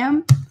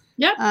webcam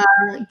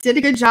did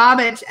a good job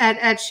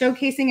at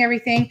showcasing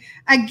everything.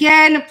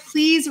 Again,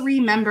 please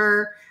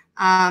remember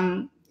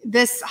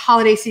this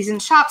holiday season,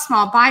 shop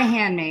small, buy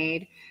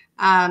handmade.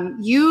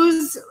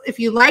 If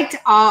you liked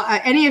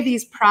any of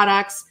these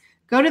products,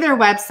 go to their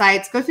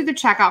websites, go through the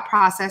checkout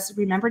process.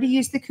 Remember to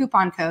use the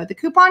coupon code. The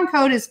coupon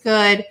code is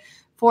good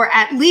for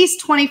at least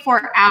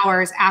 24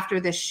 hours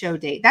after this show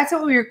date. That's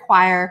what we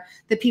require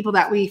the people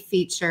that we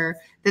feature,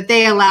 that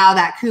they allow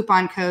that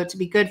coupon code to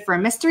be good for a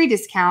mystery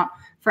discount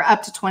for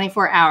up to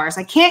 24 hours.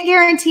 I can't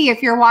guarantee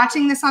if you're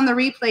watching this on the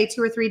replay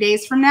 2 or 3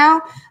 days from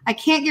now, I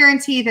can't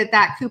guarantee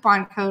that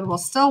coupon code will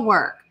still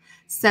work.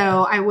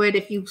 So I would,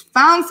 if you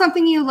found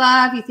something you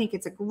love, you think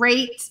it's a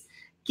great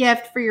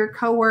gift for your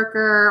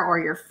coworker or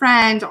your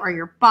friend or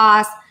your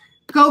boss,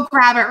 go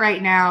grab it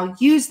right now.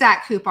 Use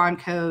that coupon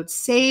code,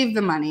 save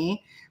the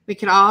money. We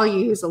could all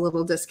use a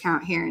little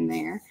discount here and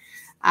there.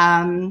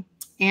 And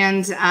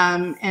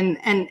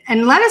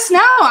let us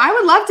know. I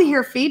would love to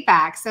hear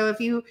feedback. So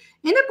if you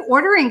end up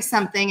ordering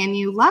something and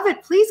you love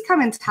it, please come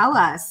and tell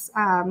us.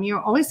 You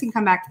always can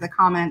come back to the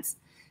comments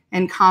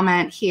and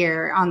comment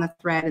here on the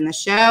thread in the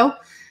show.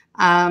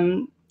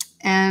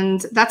 And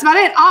that's about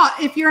it.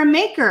 If you're a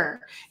maker,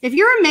 if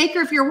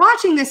you're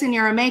watching this and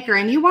you're a maker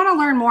and you want to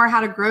learn more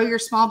how to grow your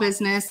small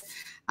business,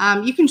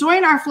 you can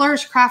join our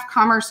Flourish Craft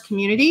Commerce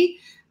community.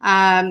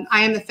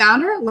 I am the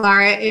founder.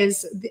 Lara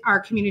is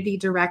our community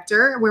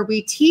director, where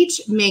we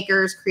teach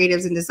makers,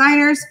 creatives, and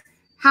designers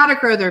how to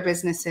grow their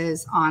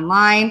businesses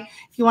online.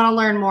 If you want to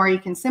learn more, you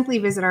can simply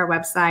visit our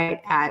website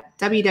at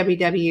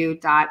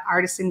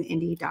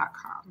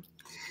www.artisanindie.com.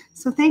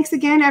 So thanks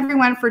again,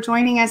 everyone, for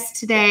joining us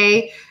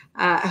today.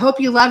 I hope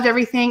you loved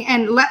everything.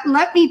 And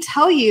let me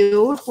tell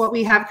you what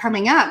we have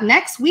coming up.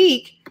 Next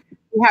week,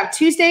 we have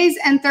Tuesdays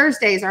and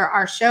Thursdays are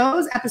our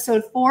shows.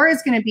 Episode 4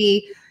 is going to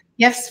be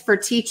gifts for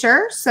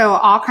teachers, so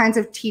all kinds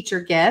of teacher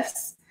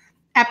gifts.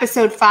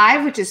 Episode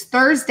 5, which is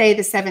Thursday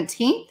the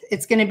 17th,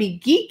 it's going to be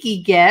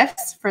geeky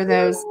gifts for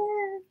those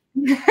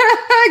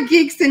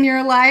geeks in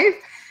your life.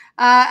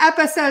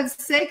 Episode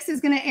 6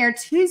 is going to air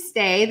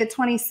Tuesday the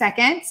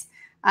 22nd.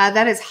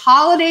 That is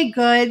holiday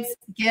goods,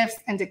 gifts,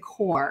 and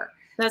decor.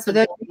 That's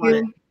going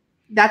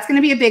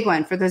to be a big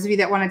one for those of you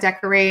that want to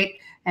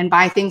decorate and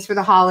buy things for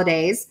the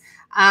holidays.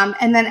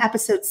 And then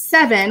episode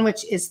 7,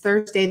 which is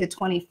Thursday the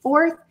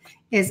 24th,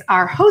 is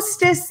our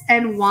hostess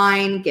and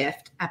wine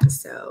gift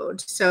episode.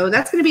 So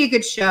that's going to be a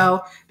good show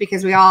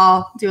because we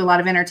all do a lot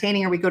of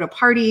entertaining or we go to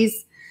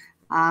parties.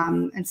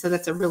 And so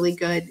that's a really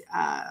good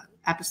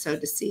episode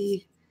to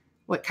see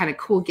what kind of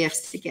cool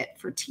gifts to get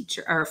for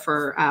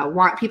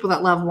people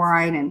that love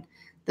wine and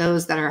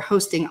those that are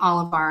hosting all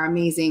of our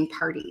amazing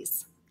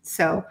parties.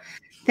 So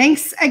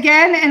thanks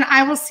again. And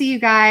I will see you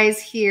guys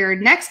here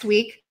next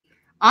week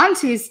on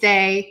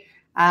Tuesday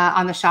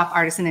on the Shop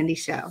Artisan Indie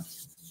Show.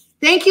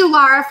 Thank you,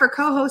 Lara, for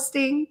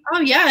co-hosting. Oh,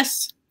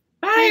 yes.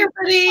 Bye,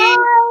 everybody.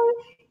 Bye.